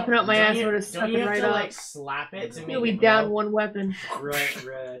another weapon up my Don't ass you- and would have don't suck you it have right to up. like slap it to make You'll be it down glow? one weapon. Bright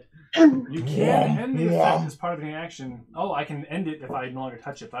red. You can end the effect as part of the action. Oh, I can end it if I no longer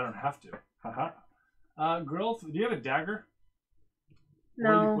touch it, but I don't have to. Haha. Grilth, do you have a dagger?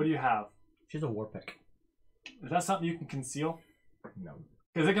 No. What do you have? She's a war pick. Is that something you can conceal? No.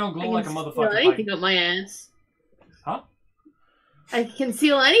 Because it can glow I like a can motherfucker. conceal anything up my ass. Huh? I can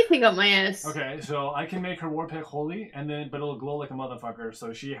conceal anything up my ass. Okay, so I can make her war pick holy, but it'll glow like a motherfucker,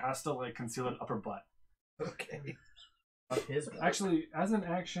 so she has to like conceal it up her butt. Okay. Up his butt. Actually, as an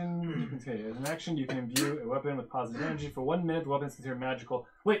action, you can say as an action you can imbue a weapon with positive energy for 1 minute. The weapon is considered magical.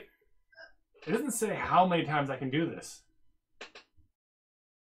 Wait, it doesn't say how many times I can do this.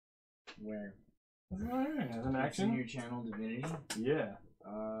 Where? As an In action. your channel divinity? Yeah.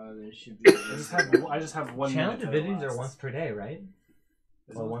 There should be. I just have 1 Channel minute. divinities are once per day, right?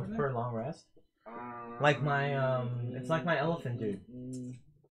 Is Or it once per per day? long rest. Like my it's like my elephant dude.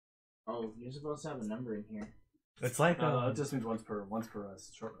 Oh, you're supposed to have a number in here. It's like it just means once per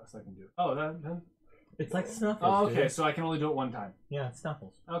rest, short rest I can do. Oh, then. it's like Snuffles. Oh, okay, dude. so I can only do it 1 time. Yeah, it's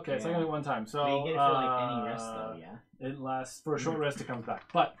Snuffles. Okay, so I Yeah. can do it 1 time. So But you get it for like any rest though, yeah. It lasts for a short rest. It comes back.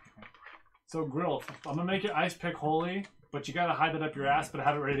 But so Grilth, I'm gonna make your ice pick holy, but you gotta hide that up your ass, but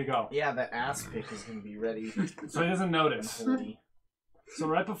have it ready to go, Yeah, the ass pick is gonna be ready. so he doesn't notice. Holy. So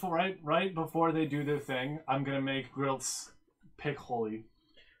right before they do their thing, I'm gonna make Grilth's pick holy.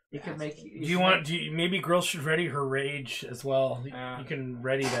 You can make. Maybe Girl should ready her rage as well. You can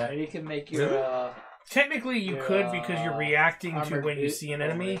ready that. You can make your. Technically, you could because you're reacting to armored when you boot see an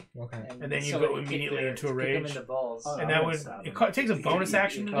enemy, Okay. and then you so go you kick immediately into a kick them rage. in the balls. Oh, And I that would would stab it takes a bonus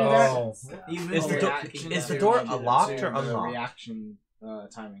action to do that. Oh. Even Is the door- reaction is the to door when you do locked it, or the unlocked? Reaction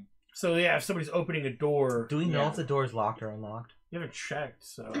timing. So yeah, if somebody's opening a door, Do we know Yeah. if the door is locked or unlocked? you haven't checked,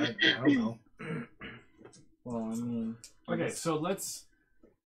 so I don't know. Well, I mean. Okay, so let's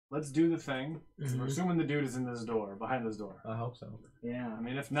do the thing. Mhm. We're assuming the dude is in this door, behind this door. I hope so. Yeah. I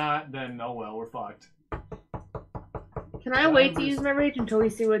mean, if not, then oh well, we're fucked. Can I wait to use my rage until we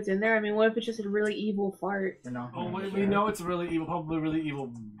see what's in there? I mean, what if it's just a really evil fart? We're not. Oh, gonna we know it's a really evil, probably really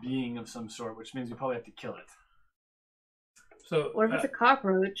evil being of some sort, which means we probably have to kill it. So What if it's a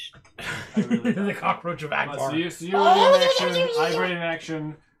cockroach? I really the cockroach of Akbar. So you're ready in action. I'm ready in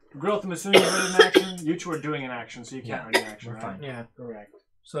action. Grilth, I'm assuming you're ready in action. You two are doing an action, so you can't ready in action, we're right? fine. Yeah. Correct.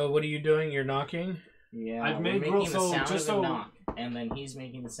 So what are you doing? You're knocking. Yeah. I've we're made making Grilth the so sound just of a so knock, and then he's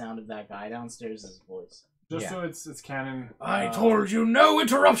making the sound of that guy downstairs' voice. just Yeah. so it's canon. I told you no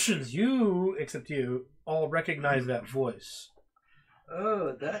interruptions. You, except you, all recognize that voice.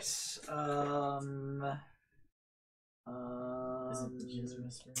 Oh, that's Is it the Jizz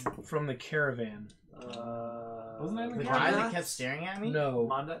Whisperer? From the caravan. Wasn't that in The the guy Monda? that kept staring at me? No.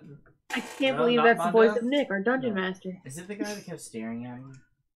 Monda. I can't No, believe not that's the Manda. voice of Nick, our dungeon master. Is it the guy that kept staring at me?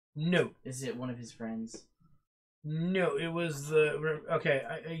 No. Is it one of his friends? No, it was the okay.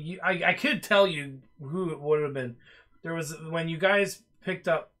 I could tell you who it would have been. There was when you guys picked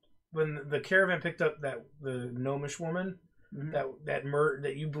up when the caravan picked up the gnomish woman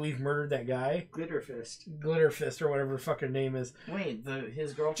that you believe murdered that guy, Glitterfist or whatever her fucking name is. Wait,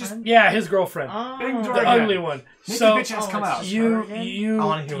 his girlfriend? Yeah, his girlfriend, Oh, the ugly one. Make So the bitch ass come out. you I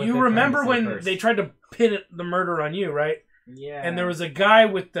wanna hear what they're remember trying to say when first. they tried to pin the murder on you, right? yeah. And there was a guy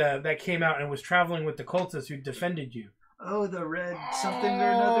with that came out and was traveling with the cultists who defended you. Oh, the red something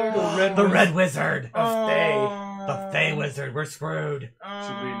or another. The Red Wizard! Of Thay. The Thay Wizard, we're screwed.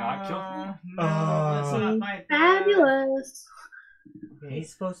 Should we not kill him? No, let's not fight that. Fabulous.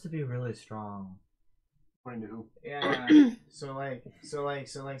 He's supposed to be really strong. According to who? Yeah. so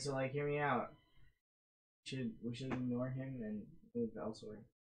hear me out. We should ignore him and move elsewhere.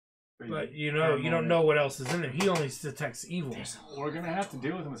 But you don't know what else is in there. He only detects evil. We're gonna have to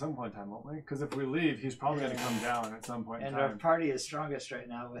deal with him at some point in time, won't we? Because if we leave, he's probably gonna come down at some point in And our time. party is strongest right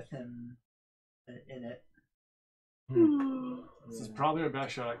now with him in it. This is probably our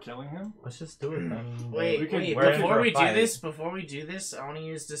best shot at killing him. Let's just do it. I mean, Wait, we could- wait! we're in for a Before we do this, I want to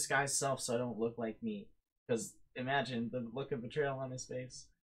use disguise self so I don't look like me. Because imagine the look of betrayal on his face.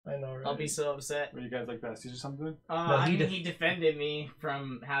 I know, right? I'll be so upset. Were you guys like besties or something? He defended me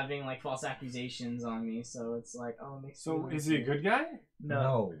from having like false accusations on me, so it's like, oh, it makes me So want is to- he a good guy?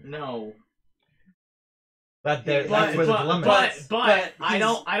 no. No. That's where the dilemma is. But I he's-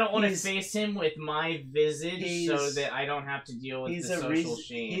 don't want to he's- face him with my visage so he's- that I don't have to deal with He's the a social reason.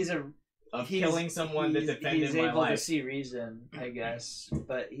 shame of killing someone that defended he's my able to life. see reason, I guess,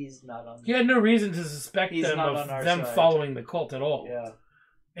 but he's not on. He had no reason to suspect He's them not of on our them side. following the cult at all. Yeah.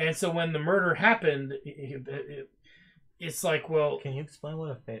 And so when the murder happened, it's like, well, Can you explain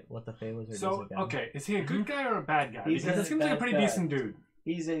what the Thay Wizard is So again? okay, is he a good guy or a bad guy? He's Because a it seems like a bad pretty guy. decent dude.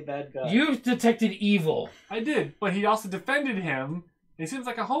 He's a bad guy. you've detected evil. I did, but he also defended him He seems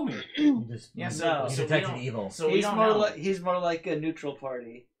like a homie. Yeah, No. You so we detected don't- evil. So we He's don't more know. like he's more like a neutral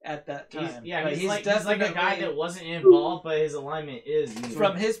party at that time. But He's like a guy that wasn't involved, but his alignment is.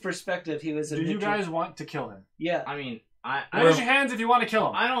 from his perspective, he was a Do you neutral. guys want to kill him? Yeah. I mean, Raise your hands if you want to kill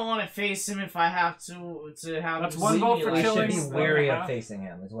him. I don't want to face him if I have to have. That's him one see vote me for like You killing. this. should be wary of facing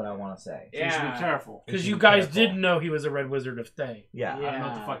him, is what I want to say. So you should Yeah. be careful. Because should you be guys careful. did know he was a Red Wizard of Thay. Yeah. I don't know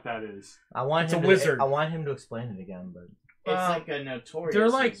what the fuck that is. I want It's him a to, wizard. I want him to explain it again, but It's like a notorious.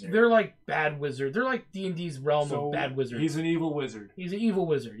 wizard. They're like bad wizards. They're like D&D's realm So of bad wizards. He's an evil wizard. He's an evil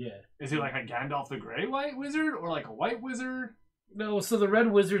wizard, yeah. Is he like a Gandalf the Grey White Wizard or like a White Wizard? No, so the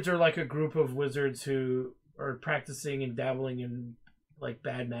Red Wizards are like a group of wizards who are practicing and dabbling in like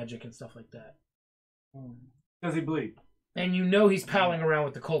bad magic and stuff like that. Does he bleed? And you know he's palling around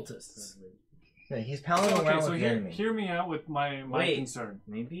with the cultists. yeah, he's palling Okay, around so with the enemy. hear me out with my Wait. concern.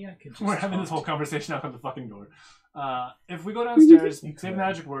 Maybe I could. Just We're having talk this whole to- conversation out on the fucking door. If we go downstairs, You say could.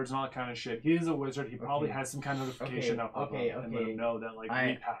 magic words and all that kind of shit, he is a wizard. He probably Okay. has some kind of notification Okay, up above okay, and let okay. him know that like I-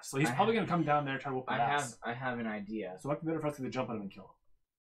 we passed. So he's I probably have- gonna come down there and try to whoop our ass. I have an idea. So it might be better for us to jump on him and kill him.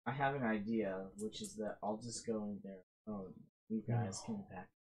 I have an idea, which is that I'll just go in there. Oh, you guys can back.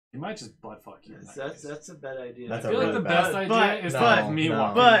 He might just butt fuck you. That's a bad idea. That's I a feel like really the bad- best idea but- is to no, have me no,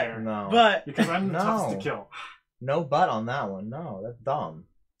 walk but- in there. No. But Because I'm the No. toughest to kill. No butt on that one. No, that's dumb.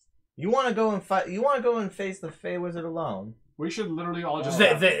 You want to go and fight? You want to go and face the Fey Wizard alone? We should literally all just. The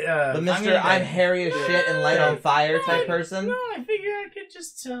The Mister mean, I'm hairy as shit and light on fire type person. No, I figure I could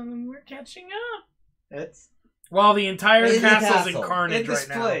just tell them we're catching up. It's while the entire In the castle's in castle. carnage in this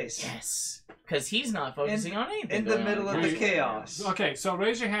right now. place, Yes, because he's not focusing on anything. in the going middle on. of the Wait. chaos. Okay, so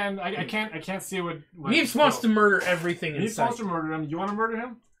raise your hand. I can't see what. Meeps wants to murder everything in He sight. wants to murder him. You want to murder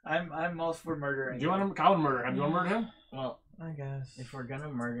him? I'm all for murdering. Do you want him? I want to murder him. Do you want to murder him? Well, I guess. if we're gonna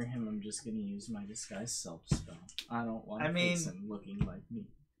murder him, I'm just gonna use my disguise self spell. I don't want I to mean- face him looking like me.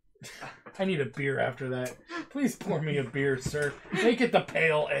 I need a beer after that. Please pour me a beer, sir. Make it the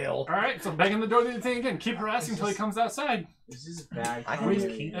pale ale. All right, so bang on the door the thing again. Keep harassing until he comes outside. This is bad. I can just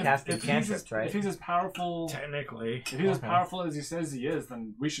keep casting cantrips, right? If he's as powerful, Technically. if he's as Okay. powerful as he says he is,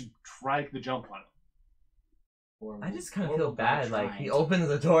 then we should try the jump on him. I just kind of Or feel we'll bad. try Like he to. opens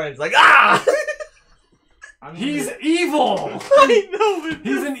the door and it's like ah. I mean, He's evil. I know. But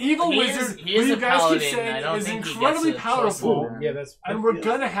He's an evil He is- wizard he is who a you guys paladin. keep I saying don't is think he incredibly gets a choice powerful, on Yeah, that's and we're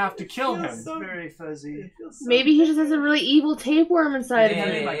gonna have to kill him. It's very fuzzy. Maybe he just has a really evil tapeworm inside of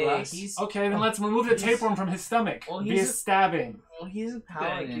Hey, him. my glass. he's- Okay, then let's remove the tapeworm from his stomach Well, via he's a- stabbing. Well, he's a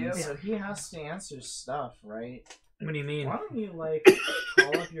paladin, you. so he has to answer stuff, right? What do you mean? Why don't you like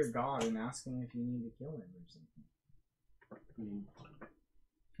call up your god and ask him if you need to kill him or something?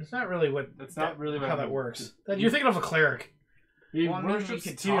 It's not really what. That's not really how what that works. You're thinking of a cleric. He Well, I mean, you worships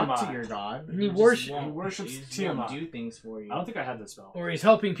could Tiamat. talk to your god. He just worships- won't- he worships just Tiamat. won't do things for you. I don't think I had this spell. Or he's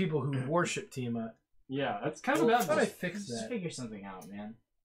helping people who worship Tiamat. Yeah, that's kind of Well, bad. how do I fix Just that? figure something out, man.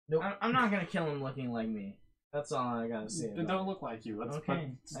 Nope. I'm not gonna kill him looking like me. That's all I gotta say. They about don't it. look like you. Let's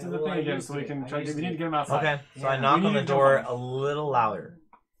Okay. do the thing again so we can try. We need to get him outside. Okay, so I Yeah. knock We on need the to door jump a little louder.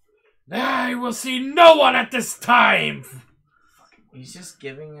 I will see no one at this time. He's just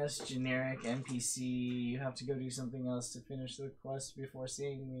giving us generic NPC. You have to go do something else to finish the quest before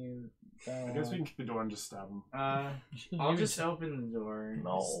seeing me. I guess we can keep the door and just stab him. I'll just open the door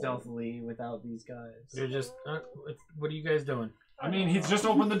No. stealthily without these guys. You're just. What are you guys doing? I mean, he's just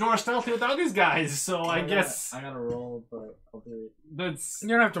opened the door stealthily without these guys, so I guess I gotta roll, but I'll do it. that's. You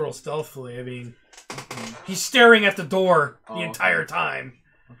don't have to roll stealthily. I mean, he's staring at the door the Oh, entire time.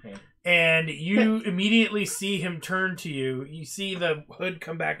 Okay. And you immediately see him turn to you. You see the hood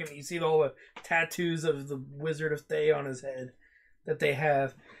come back, and you see all the tattoos of the Wizard of Thay on his head that they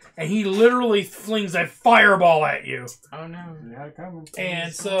have. And he literally flings a fireball at you. Oh no. Yeah, coming.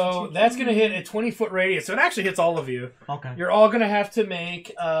 And so that's going to hit a 20-foot radius. So it actually hits all of you. Okay. You're all going to have to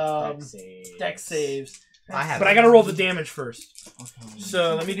make dex saves. But I got to roll the damage first. Okay.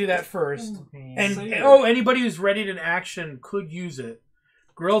 So let me do that first. Okay. And Satyr. anybody who's ready to action could use it.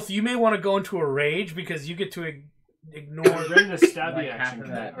 Grilth, you may want to go into a rage because you get to ignore. Ready to stab Like the half action. of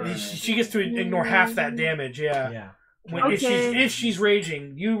that Or- damage. She gets to ignore half that damage. Yeah. Yeah. When, Okay. if she's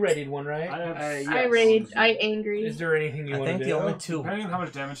raging, you readied one, right? I have, I rage. I angry. Is there anything you I want to think do? the only two. Depending on how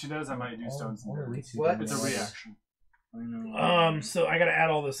much damage she does, I might do stones. and Only dirt. two What? It's a damage. reaction. I know. So I got to add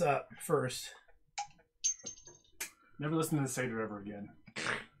all this up first. Never listen to the Satyr ever again.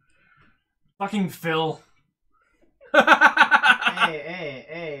 Fucking Phil.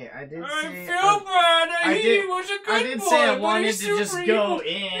 Hey! I did say. I did say I wanted to just go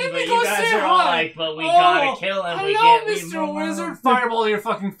in, but you guys are all like, "But we gotta kill him. We Hello, can't leave Mr. him alone." Wizard. Fireball in your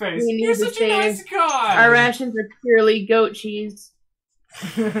fucking face. We need You're to such a save nice guy. Our rations are purely goat cheese.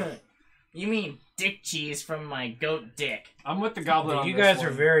 You mean dick cheese from my goat dick? I'm with the goblin. Yeah, on you this guys one.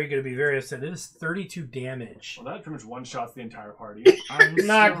 are very going to be very upset. It is 32 damage. Well, that pretty much one shots the entire party.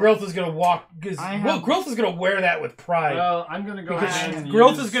 Grilth is going to walk. Grilth is going to wear that with pride. Well, I'm going to go ahead and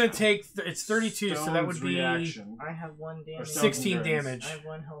Grilth use is going to take. It's 32, so that would be reaction. I have 1 damage. 16 damage. I have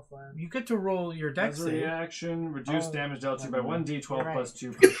 1 health left. You get to roll your dex As a save. reaction, reduce damage dealt to you by 1d12 Right. plus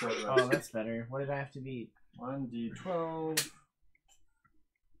 2 per short rest. Oh, that's better. What did I have to beat? 1d12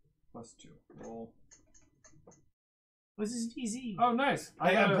 plus 2. Roll. What's this easy? Oh, nice.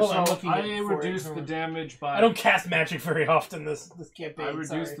 I'm looking at reduced the damage by... I don't cast magic very often this campaign. I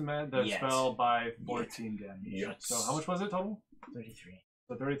reduced the Yes. spell by 14 damage. Yes. So how much was it total? 33.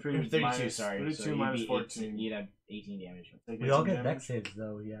 So 33 32, minus, sorry. 32 so minus you'd 14. You'd have 18 damage. Take We all 18 get damage. dex saves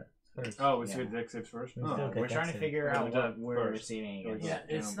though, yeah. First. Oh, we Yeah. see dex saves first? We Oh. still get We're trying to dex figure saves. out Yeah, we what did we're first. saving against. Yeah,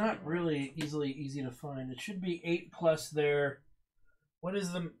 it's not really easy to find. It should be 8 plus their. What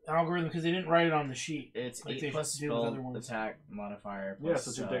is the algorithm? Because they didn't write it on the sheet. It's Like 8 they plus do with spell other ones. attack modifier. Yeah, Plus, so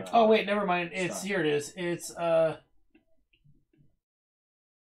it's your dex. Oh wait, never mind. It's Stop. here. It is. It's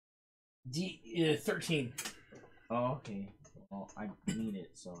D 13. Oh, okay. Well, I need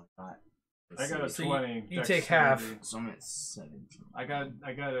it, so I got. I got a So 20. you dex take half. 70. So I'm at 17. I got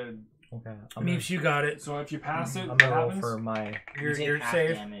a... Okay. Means you got it. So if you pass it, I'm what gonna roll happens? for my. Your You take half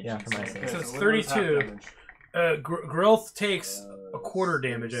save. damage Yeah, for my instead. save. So it's what was half 32. damage? Grilth takes a quarter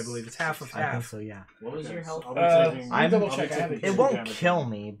damage, I believe. It's half of I think half. so, yeah. What was your health? I'll be taking- I'm- double I'll be check, I have taking it. It 2 won't damage. kill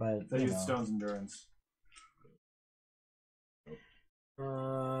me, but They you use know. Stone's Endurance.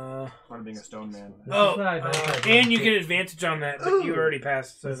 Part of being a stone man. This is what I meant by being And you big- get advantage on that, but you already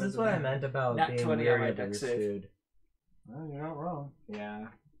passed. So This is that's what I okay. meant about Nat being 20 on my weary of dex this save. dude. Well, you're not wrong. Yeah.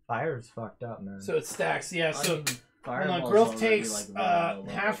 Fire's fucked up, man. So it stacks, yeah. So hold on, Fireball's Grilth already, takes like, really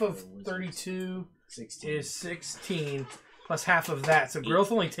low half for of wizards. 32 16. is 16 plus half of that. So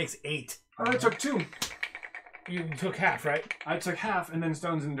Grilth only takes 8. I took 2. You took half, right? I took half and then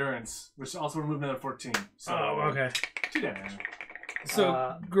Stone's Endurance, which also removed another 14. So Oh, okay. 2 damage.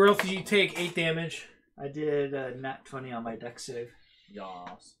 So Grilth, you take 8 damage. I did a nat 20 on my dex save.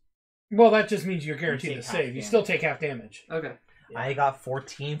 Yas. Well, that just means you're guaranteed You to take save. half You still take half damage. Okay. I got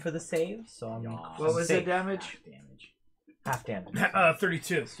 14 for the save, so I'm. Yas. What was the safe. damage? Damage. Half damage.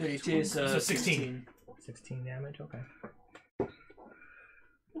 32. 32, so, So 16. 16 damage, okay.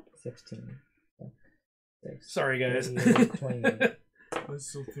 16. Sorry, guys. 28. I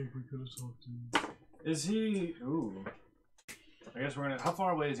still think we could have talked to him. Is he... Ooh. I guess we're gonna... How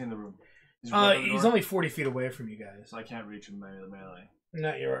far away is he in the room? Is he He's only 40 feet away from you guys. So I can't reach him by the melee.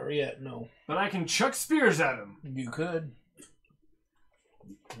 Not yet, no. But I can chuck spears at him. You could.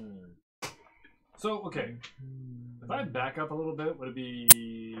 So, okay. If I back up a little bit, would it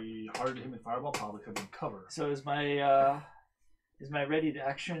be hard to hit with fireball? Probably because of cover. So is my ready to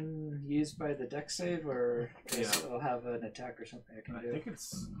action used by the dex save, or does I'll have an attack or something I can I do? think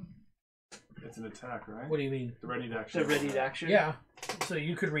it's an attack, right? What do you mean? The ready to action. The ready to action? Yeah. So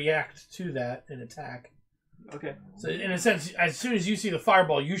you could react to that and attack. Okay. So in a sense, as soon as you see the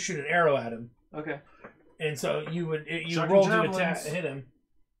fireball, you shoot an arrow at him, Okay. and so you Chucking roll to javelins. attack, hit him.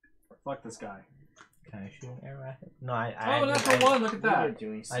 Fuck this guy. Can I shoot an arrow at him? No, I Oh, natural 1, look at that.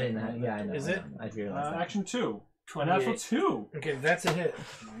 Doing I didn't have, yeah, I know. Is I it? know. I realized that. Action 2. A 28. natural 2. Okay, that's a hit.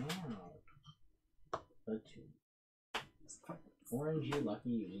 A 2. Orange, you lucky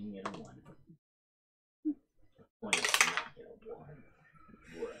you didn't get a 1. 20 did not get a 1.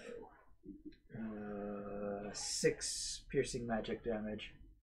 Bro. 6 piercing magic damage.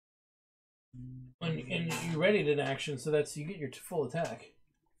 And you readied an action, so that's you get your full attack.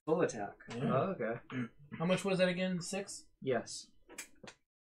 Full attack. Yeah. Oh, okay. How much was that again? 6? Yes.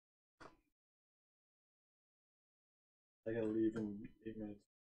 I gotta leave in 8 minutes.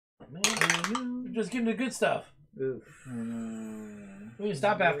 Man, you're just getting the good stuff. Oof. We can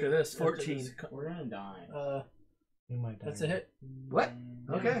stop after this. 14. We're gonna die. You might die. That's a hit. What?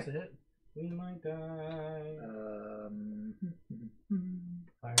 Yeah, Okay. that's a hit. We might die.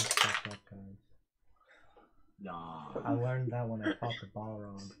 Fire's fucked up, guys. Nah. I learned that when I fought the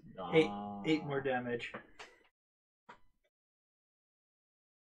Balrog. Nah. 8 more damage.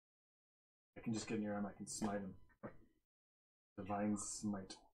 I can just get near him, I can smite him. Divine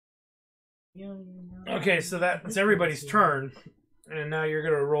Smite. Okay, so that's everybody's turn, and now you're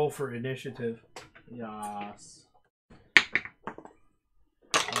gonna roll for initiative. Yas.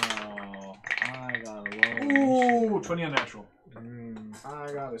 Oh, I got a low. Ooh, 20 unnatural.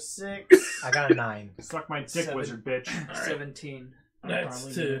 I got a 6. I got a 9. Suck my dick, 7. wizard bitch. 17. I'm That's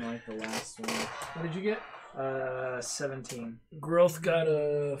probably 2. doing like the last one. What did you get? 17. Growth got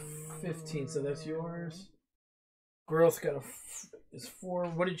a 15, so that's yours. Growth got a is 4.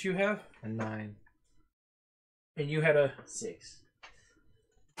 What did you have? A 9. And you had a 6.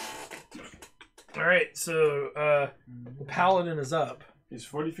 All right, so the Paladin is up. He's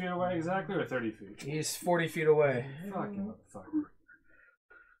 40 feet away exactly, or 30 feet? He's 40 feet away. Fucking motherfucker.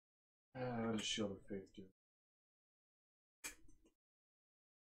 What does Shield of Faith do?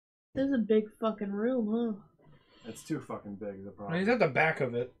 This is a big fucking room, huh? It's too fucking big, is the problem. He's at the back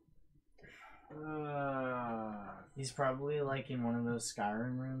of it. He's probably like in one of those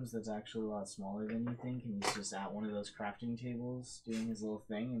Skyrim rooms that's actually a lot smaller than you think, and he's just at one of those crafting tables doing his little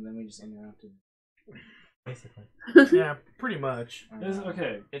thing, and then we just interrupted. Basically. Yeah, pretty much.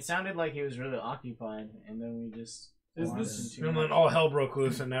 Okay. It sounded like he was really occupied, and then we just. Is this? And then all hell broke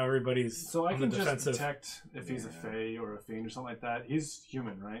loose, and now everybody's So I on can the just defensive. detect if he's a Fae or a Fiend or something like that. He's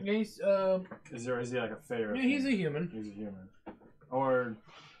human, right? Yeah, he's Is he like a Fae or a yeah, he's a Fiend? human. He's a human. Or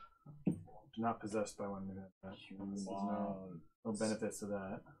not possessed by one. There's no benefits to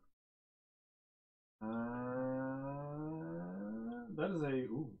that. That is a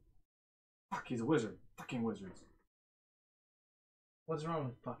ooh. Fuck, he's a wizard. Fucking wizards. What's wrong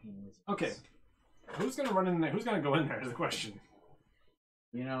with fucking wizards? Okay. Who's gonna run in there? Who's gonna go in there is the question.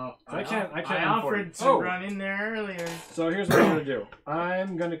 You know, I can't I run for offered it. to Oh. run in there earlier. So here's what I'm gonna do.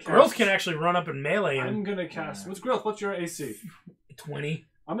 I'm gonna cast. Grilth can actually run up and melee him. I'm gonna cast. What's Grilth? What's your AC? 20.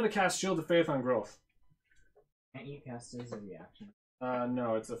 I'm gonna cast Shield of Faith on Grilth. Can't you cast it as a reaction?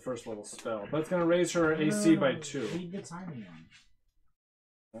 No, it's a first level spell, but it's gonna raise her AC by 2. Read the timing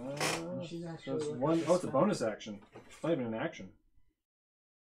on. She's So actually it's looking one. at Oh, it's a the bonus action. It's not even an action.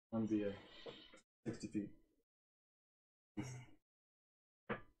 1 60 feet.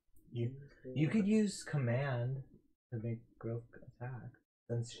 You could use command to make Grilth attack,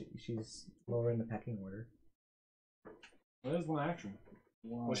 since she's lower in the pecking order. That is one action.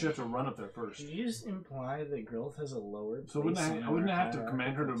 Wow. Well, she has to run up there first. Did you just imply that Grilth has a lower? So wouldn't I have to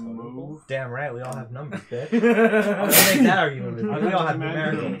command her to move? Damn right, we all have numbers, bitch. I'll make that argument with you. We all have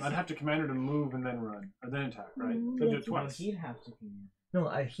numericals. I'd have to command her to move and then run, or then attack, right? So do it twice. He'd have to command. No,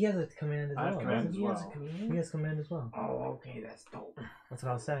 he has a command as I well. have command right? as He has a well. command. He has command as well. Oh, okay, that's dope. That's what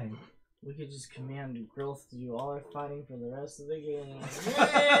I was saying. We could just command Grilth to do all our fighting for the rest of the game.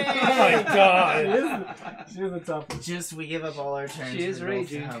 Oh my god! She is the toughest. Just we give up all our turns. She is for Grilth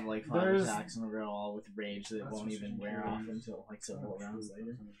raging. To have like 5 There's- attacks in a row, all with rage that That's won't what even she wear can off do. until like several rounds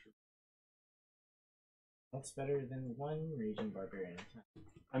later. That's better than 1 raging barbarian attack.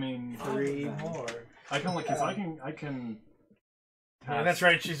 I mean, 3 more. I can look. I can. Yeah, that's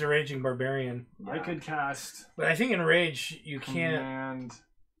right. She's a raging barbarian. I could cast But I think in rage you can't command.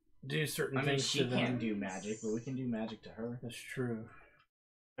 do certain I mean, things she to them. can't do magic, but we can do magic to her. That's true.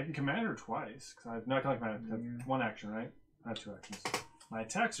 I can command her twice because I've not like my one action, right? I have 2 actions. My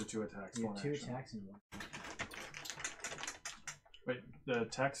attacks are 2 attacks. You One have 2 action. attacks in 1. Wait, the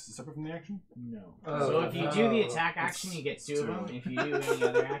attacks is separate from the action? No. Oh, So if you do the oh, attack action, you get 2 of 2. them. If you do any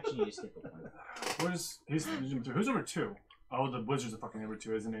other action, you just get the 1. Who's number 2? Oh, the wizard's a fucking number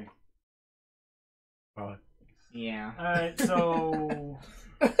 2, isn't he? Yeah. Alright, so.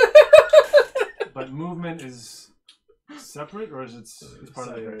 But movement is separate, or is it's part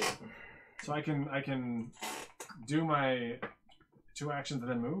of the. So I can do my 2 actions and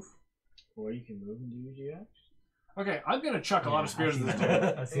then move? Or you can move and do your action. Okay, I'm gonna chuck a lot of spears at this dude.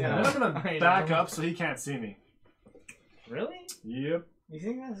 I've seen And then that. I'm gonna back up so he can't see me. Really? Yep. You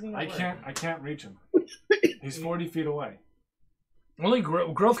think that's gonna I work? can't reach him. He's 40 feet away. Only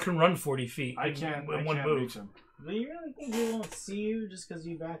Growth can run 40 feet. I can't move. reach him. But you really think he won't see you just because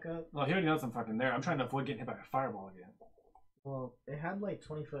you back up? Well, he already knows I'm fucking there. I'm trying to avoid getting hit by a fireball again. Well, it had like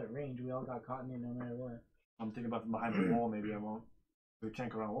 20-foot range. We all got caught in it no matter what. I'm thinking about from behind the wall. Maybe I won't. We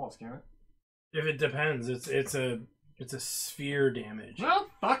can't go around walls, can it? If it depends, it's a sphere damage. Well,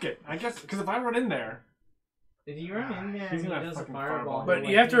 fuck it. I guess because if I run in there, If you run in there He's and he gonna does a fucking fireball, fireball. But he'll,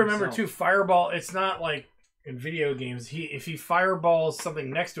 you like, have to hit remember himself. too, fireball. It's not like in video games. If he fireballs something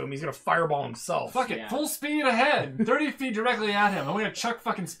next to him, he's gonna fireball himself. fuck it. Yeah. Full speed ahead, 30 feet directly at him. I'm gonna chuck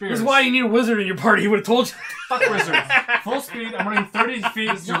fucking spears. This is why you need a wizard in your party. He would have told you. Fuck wizards. Full speed. I'm running 30 feet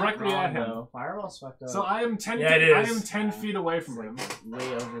He's not directly wrong, at him. though. Fireball's fucked up. So I am 10. Yeah, it feet, I is. am 10 feet away from him.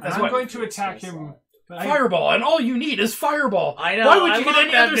 way over. And That's I'm why- going to attack him. Fireball, and all you need is fireball. I know, Why would I you get love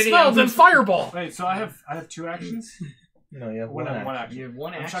any that other video. spell than fireball? Wait, so I have 2 actions. No, you have One one. action. You have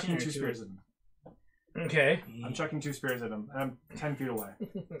 1 I'm action chucking or 2 2 spears at him. Okay. I'm chucking 2 spears at him, and I'm 10 feet away.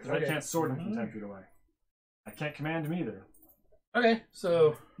 'Cause I Okay. can't sword him from 10 feet away. I can't command him either. Okay,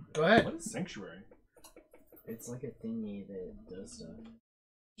 so go ahead. What is sanctuary? It's like a thingy that does stuff.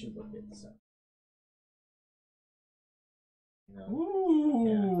 You should look at stuff. You know?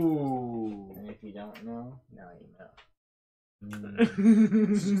 Ooh. And if you don't know, now you know.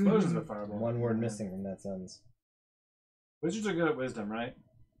 Explosions of fireball. One word missing from that sentence. Wizards are good at wisdom, right?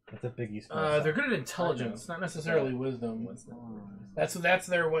 That's a big use. They're good at intelligence, not necessarily wisdom. That's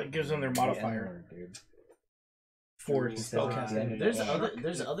what gives them their modifier. For spellcasting.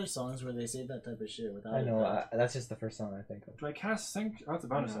 There's other songs where they say that type of shit without. I know. That's just the first song I think of. Do I cast sync? Oh, it's a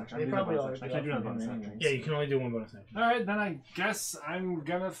bonus action. They probably are. I can't do another bonus action. Yeah, you can only do one bonus action. All right, then I guess I'm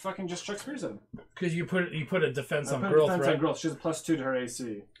gonna fucking just chuck spears at him. Because you put a defense on Grilth, Grilth, right? on Grilth. She has a +2 to her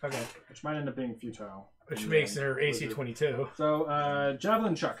AC. Okay. Which might end up being futile. Which makes her AC 22. So,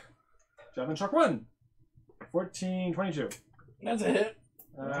 Javelin Chuck. Javelin Chuck 1. 14, 22. That's a hit.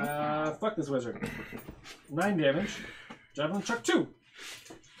 Fuck this wizard. 9 damage. Javelin Chuck 2.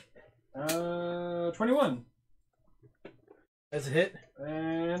 21. That's a hit.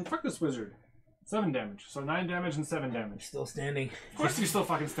 And fuck this wizard. 7 damage. So 9 damage and 7 damage. Still standing. Of course he's still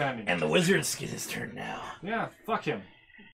fucking standing. And the wizard's get his turn now. Yeah, fuck him.